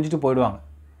அவங்களே புரிஞ்சுட்டு போயிடுவாங்க.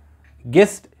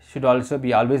 Guest should also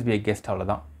always be a guest,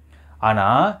 அவ்வளோதான்.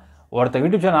 ஆனால் ஒருத்தர்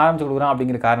யூடியூப் சேனல் ஆரம்பித்து கொடுக்குறான்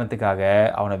அப்படிங்கிற காரணத்துக்காக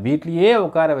அவனை வீட்லேயே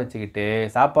உட்கார வச்சுக்கிட்டு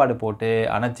சாப்பாடு போட்டு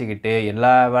அணைச்சிக்கிட்டு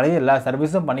எல்லா வேலையும் எல்லா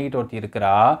சர்வீஸும் பண்ணிக்கிட்டு ஒருத்தி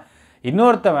இருக்கிறா.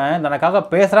 இன்னொருத்தவன் தனக்காக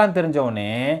பேசுகிறான்னு தெரிஞ்சவனே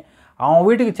அவன்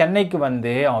வீட்டுக்கு சென்னைக்கு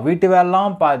வந்து அவன் வீட்டு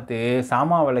வேலைலாம் பார்த்து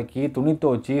சாமான் விளக்கி துணி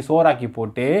துவச்சி சோறாக்கி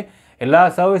போட்டு எல்லா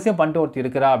சர்வீஸையும் பண்ணிட்டு ஒருத்தி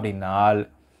இருக்கிறா அப்படின்னால்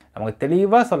நமக்கு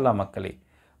தெளிவாக சொல்லலாம் மக்களே,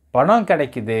 பணம்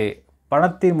கிடைக்குது,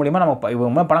 பணத்தின் மூலிமா நமக்கு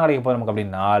இவங்க பணம் கிடைக்க போகிற நமக்கு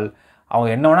அப்படின்னால் அவங்க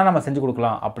என்ன வேணால் நம்ம செஞ்சு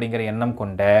கொடுக்கலாம் அப்படிங்கிற எண்ணம்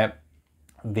கொண்ட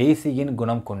வேசியின்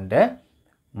குணம் கொண்ட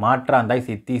மாற்றாந்தாய்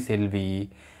சித்தி செல்வி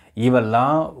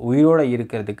இவெல்லாம் உயிரோடு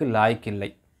இருக்கிறதுக்கு லாய்க்கில்லை.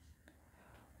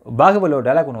 பாகுபலியோட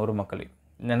டயலாக் ஒன்று வரும் மக்களே,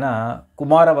 என்னென்னா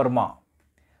குமாரவர்மா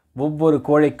ஒவ்வொரு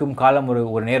கோழைக்கும் காலம்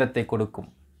ஒரு நேரத்தை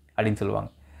கொடுக்கும் அப்படின்னு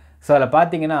சொல்லுவாங்க. ஸோ அதில்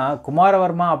பார்த்தீங்கன்னா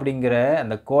குமாரவர்மா அப்படிங்கிற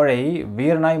அந்த கோழை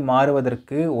வீரனாய்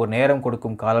மாறுவதற்கு ஒரு நேரம்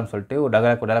கொடுக்கும் காலம் சொல்லிட்டு ஒரு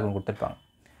டயலாக் ஒன்று கொடுத்துருப்பாங்க.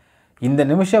 இந்த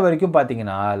நிமிஷம் வரைக்கும்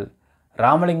பார்த்தீங்கன்னா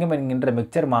ராமலிங்கம் என்கின்ற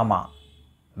மிக்சர் மாமா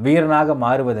வீரனாக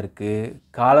மாறுவதற்கு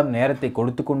காலம் நேரத்தை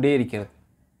கொடுத்து கொண்டே இருக்கிறது.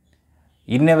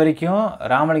 இன்ன வரைக்கும்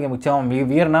ராமலிங்கம் மிக்சர்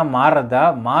வீரனாக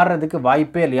மாறுறதுக்கு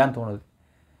வாய்ப்பே இல்லையான்னு தோணுது.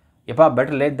 எப்பா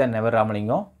பெட்டர் லேட் தென் நெவர்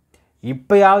ராமலிங்கம்,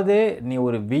 இப்போயாவது நீ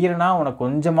ஒரு வீரனாக உனக்கு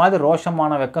கொஞ்சமாவது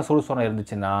ரோஷமான வெக்கம் சுறுசுறும்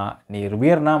இருந்துச்சுன்னா நீ ஒரு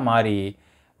வீரனாக மாறி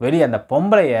வெளியே அந்த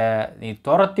பொம்பளையை நீ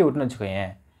துரத்தி விட்டுன்னு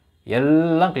வச்சுக்கோயேன்,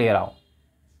 எல்லாம் கிளியர் ஆகும்,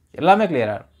 எல்லாமே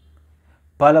கிளியர் ஆகும்,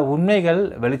 பல உண்மைகள்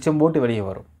வெளிச்சம் போட்டு வெளியே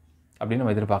வரும் அப்படின்னு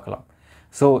நம்ம எதிர்பார்க்கலாம்.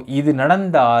 ஸோ இது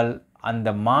நடந்தால் அந்த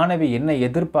மாணவி என்ன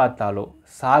எதிர்பார்த்தாலோ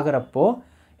சாகிறப்போ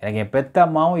எனக்கு என் பெத்த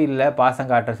அம்மாவும் இல்லை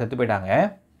பாசம் காட்டுற செத்து போயிட்டாங்க,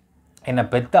 என்னை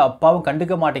பெத்த அப்பாவும்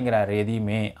கண்டுக்க மாட்டேங்கிறாரு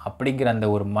எதையுமே அப்படிங்கிற அந்த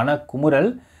ஒரு மனக்குமுறல்,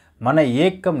 மன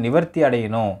ஏக்கம் நிவர்த்தி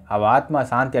அடையணும், அவள் ஆத்மா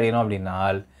சாந்தி அடையணும்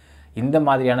அப்படின்னால் இந்த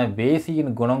மாதிரியான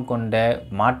வேசியின் குணம் கொண்ட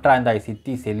மாற்றாந்தாய்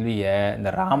சித்தி செல்வியை இந்த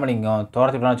ராமலிங்கம்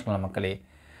தோரத்துலாம் வச்சுக்கலாம் மக்களே.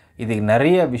 இதுக்கு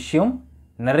நிறைய விஷயம்,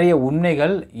 நிறைய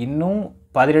உண்மைகள் இன்னும்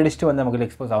பதிலடிச்சுட்டு வந்த மக்கள்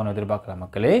எக்ஸ்போஸ் ஆகணும் எதிர்பார்க்கலாம்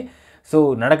மக்களே. ஸோ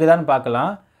நடக்குதான்னு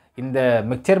பார்க்கலாம். இந்த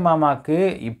மிக்சர் மாமாவுக்கு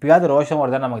இப்போயாவது ரோஷம்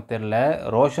வருதான்னு நமக்கு தெரில.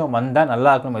 ரோஷம் வந்தால்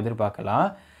நல்லா இருக்கணும் எதிர்பார்க்கலாம்.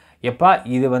 எப்பா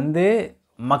இது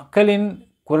மக்களின்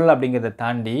குரல் அப்படிங்கிறத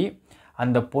தாண்டி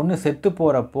அந்த பொண்ணு செத்து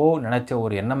போகிறப்போ நினச்ச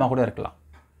ஒரு எண்ணமாக கூட இருக்கலாம்.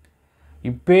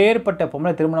 இப்பேற்பட்ட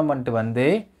பொம்பளை திருமணம் பண்ணிட்டு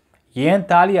ஏன்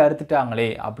தாலியை அறுத்துட்டாங்களே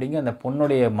அப்படிங்கிற அந்த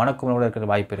பொண்ணுடைய மனக்குமுறலோடு இருக்கிற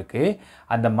வாய்ப்பு இருக்குது.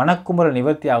 அந்த மனக்குமுறல்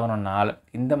நிவர்த்தி ஆகணும்னால்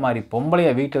இந்த மாதிரி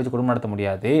பொம்பளையை வீட்டில் வச்சு குடும்பம் நடத்த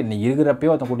முடியாது. நீ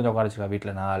இருக்கிறப்போ ஒருத்தன் கூட்டு உட்கார வச்சுக்கா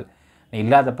வீட்டில்னால், நீ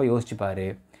இல்லாதப்போ யோசிச்சுப்பார்.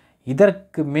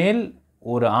 இதற்கு மேல்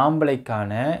ஒரு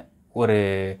ஆம்பளைக்கான ஒரு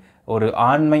ஒரு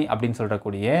ஆண்மை அப்படின்னு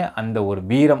சொல்கிறக்கூடிய அந்த ஒரு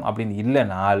வீரம் அப்படின்னு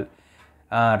இல்லைனால்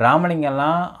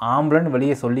ராமலிங்கெல்லாம் ஆம்பளைன்னு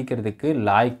வெளியே சொல்லிக்கிறதுக்கு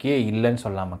லாய்க்கே இல்லைன்னு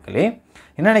சொல்லலாம் மக்களே.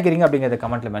 என்ன நினைக்கிறீங்க அப்படிங்கிறத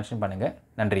கமெண்ட்டில் மென்ஷன் பண்ணுங்கள்.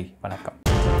 நன்றி, வணக்கம்.